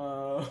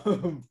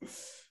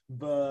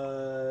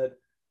 But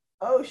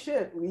oh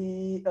shit,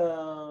 we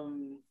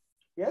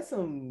had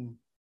some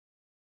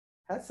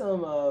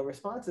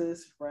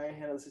responses. Brian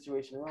handled the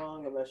situation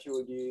wrong. I'm not sure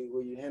what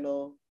you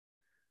handle.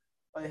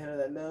 Oh, you handled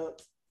that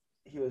note.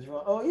 He was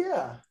wrong. Oh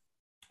yeah.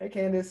 Hey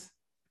Candace.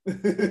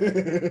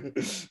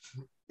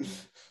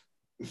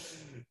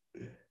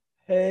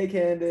 Hey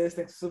Candace,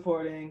 thanks for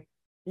supporting.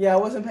 Yeah, I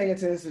wasn't paying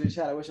attention to the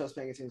chat. I wish I was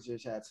paying attention to the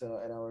chat,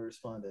 and I would have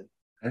responded.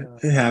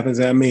 It happens.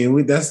 I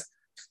mean, that's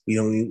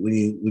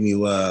when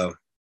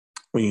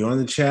you're on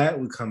the chat,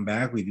 we come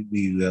back. We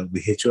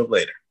hit you up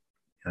later.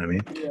 You know what I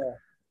mean? Yeah.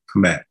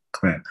 Come back.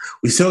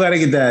 We still got to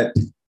get that.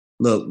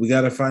 Look, we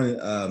got to find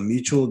a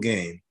mutual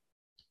game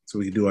so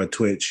we can do our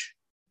Twitch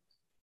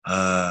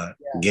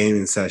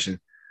gaming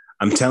session.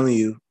 I'm telling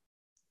you,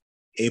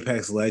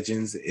 Apex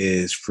Legends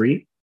is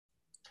free.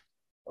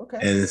 Okay.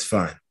 And it's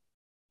fun.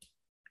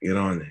 Get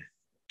on there.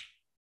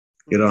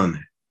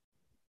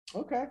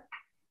 Okay.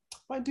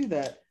 Might do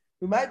that.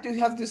 We might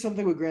have to do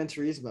something with Gran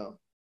Turismo.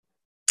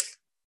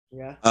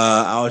 Yeah.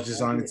 I was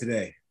just on it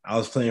today. I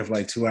was playing for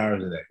like 2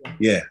 hours a day.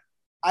 Yeah.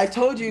 I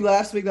told you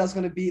last week that I was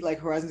going to beat like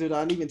Horizon Zero Dawn.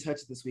 I didn't even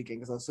touch it this weekend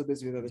because I was so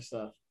busy with other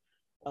stuff.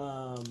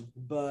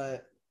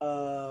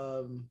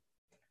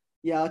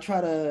 Yeah, I'll try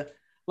to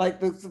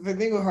like the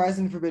thing with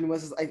Horizon Forbidden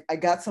West is I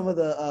got some of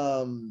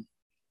the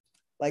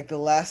like the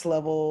last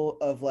level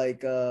of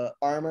like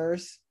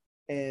armors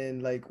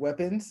and like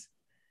weapons,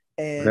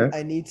 and okay.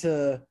 I need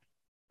to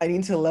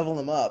level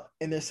them up,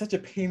 and they're such a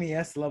pain in the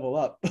ass to level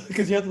up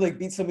because you have to like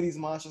beat some of these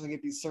monsters and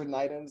get these certain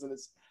items, and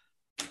it's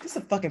just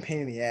a fucking pain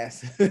in the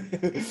ass.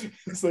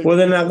 Like, well,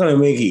 they're not gonna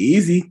make it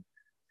easy.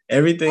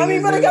 Everything. I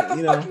mean, but I got the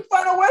fucking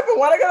final weapon.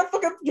 Why I gotta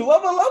fucking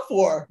level up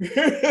for?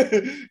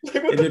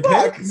 Like, what the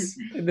fuck?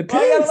 It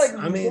depends. I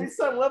gotta like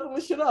start leveling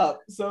this shit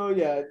up. So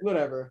yeah,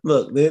 whatever.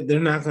 Look, they're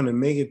not gonna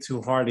make it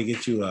too hard to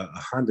get you a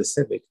Honda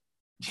Civic.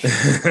 You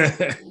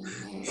know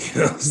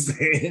what I'm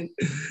saying?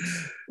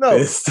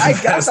 No, I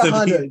got the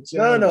Honda.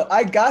 No.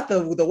 I got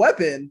the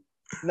weapon.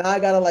 Now I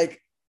gotta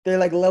like they're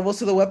like levels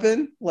to the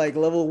weapon, like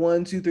level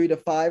 1, 2, 3 to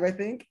 5, I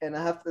think, and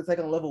I have to. It's like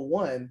on level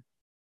 1.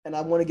 And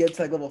I want to get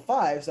to like level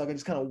 5 so I can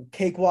just kind of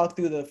cakewalk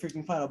through the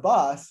freaking final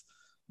boss.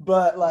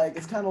 But like,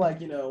 it's kind of like,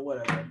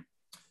 whatever.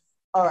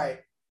 All right.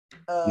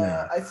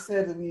 I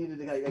said that we needed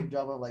to like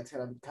drop on like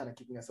 10. I'm kind of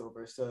kicking us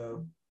over.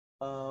 So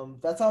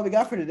that's all we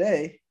got for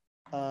today.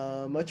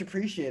 Much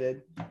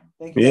appreciated.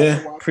 Thank you.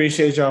 Yeah.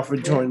 Appreciate y'all for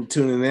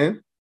tuning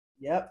in.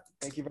 Yep.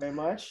 Thank you very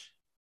much.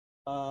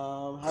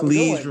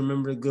 Please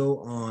remember to go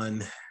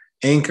on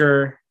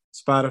Anchor,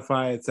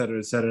 Spotify,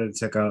 etc., to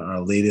check out our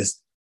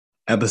latest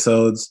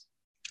episodes.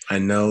 I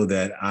know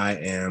that I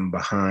am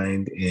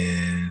behind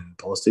in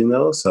posting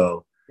those,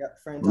 so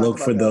look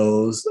for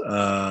those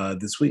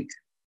this week.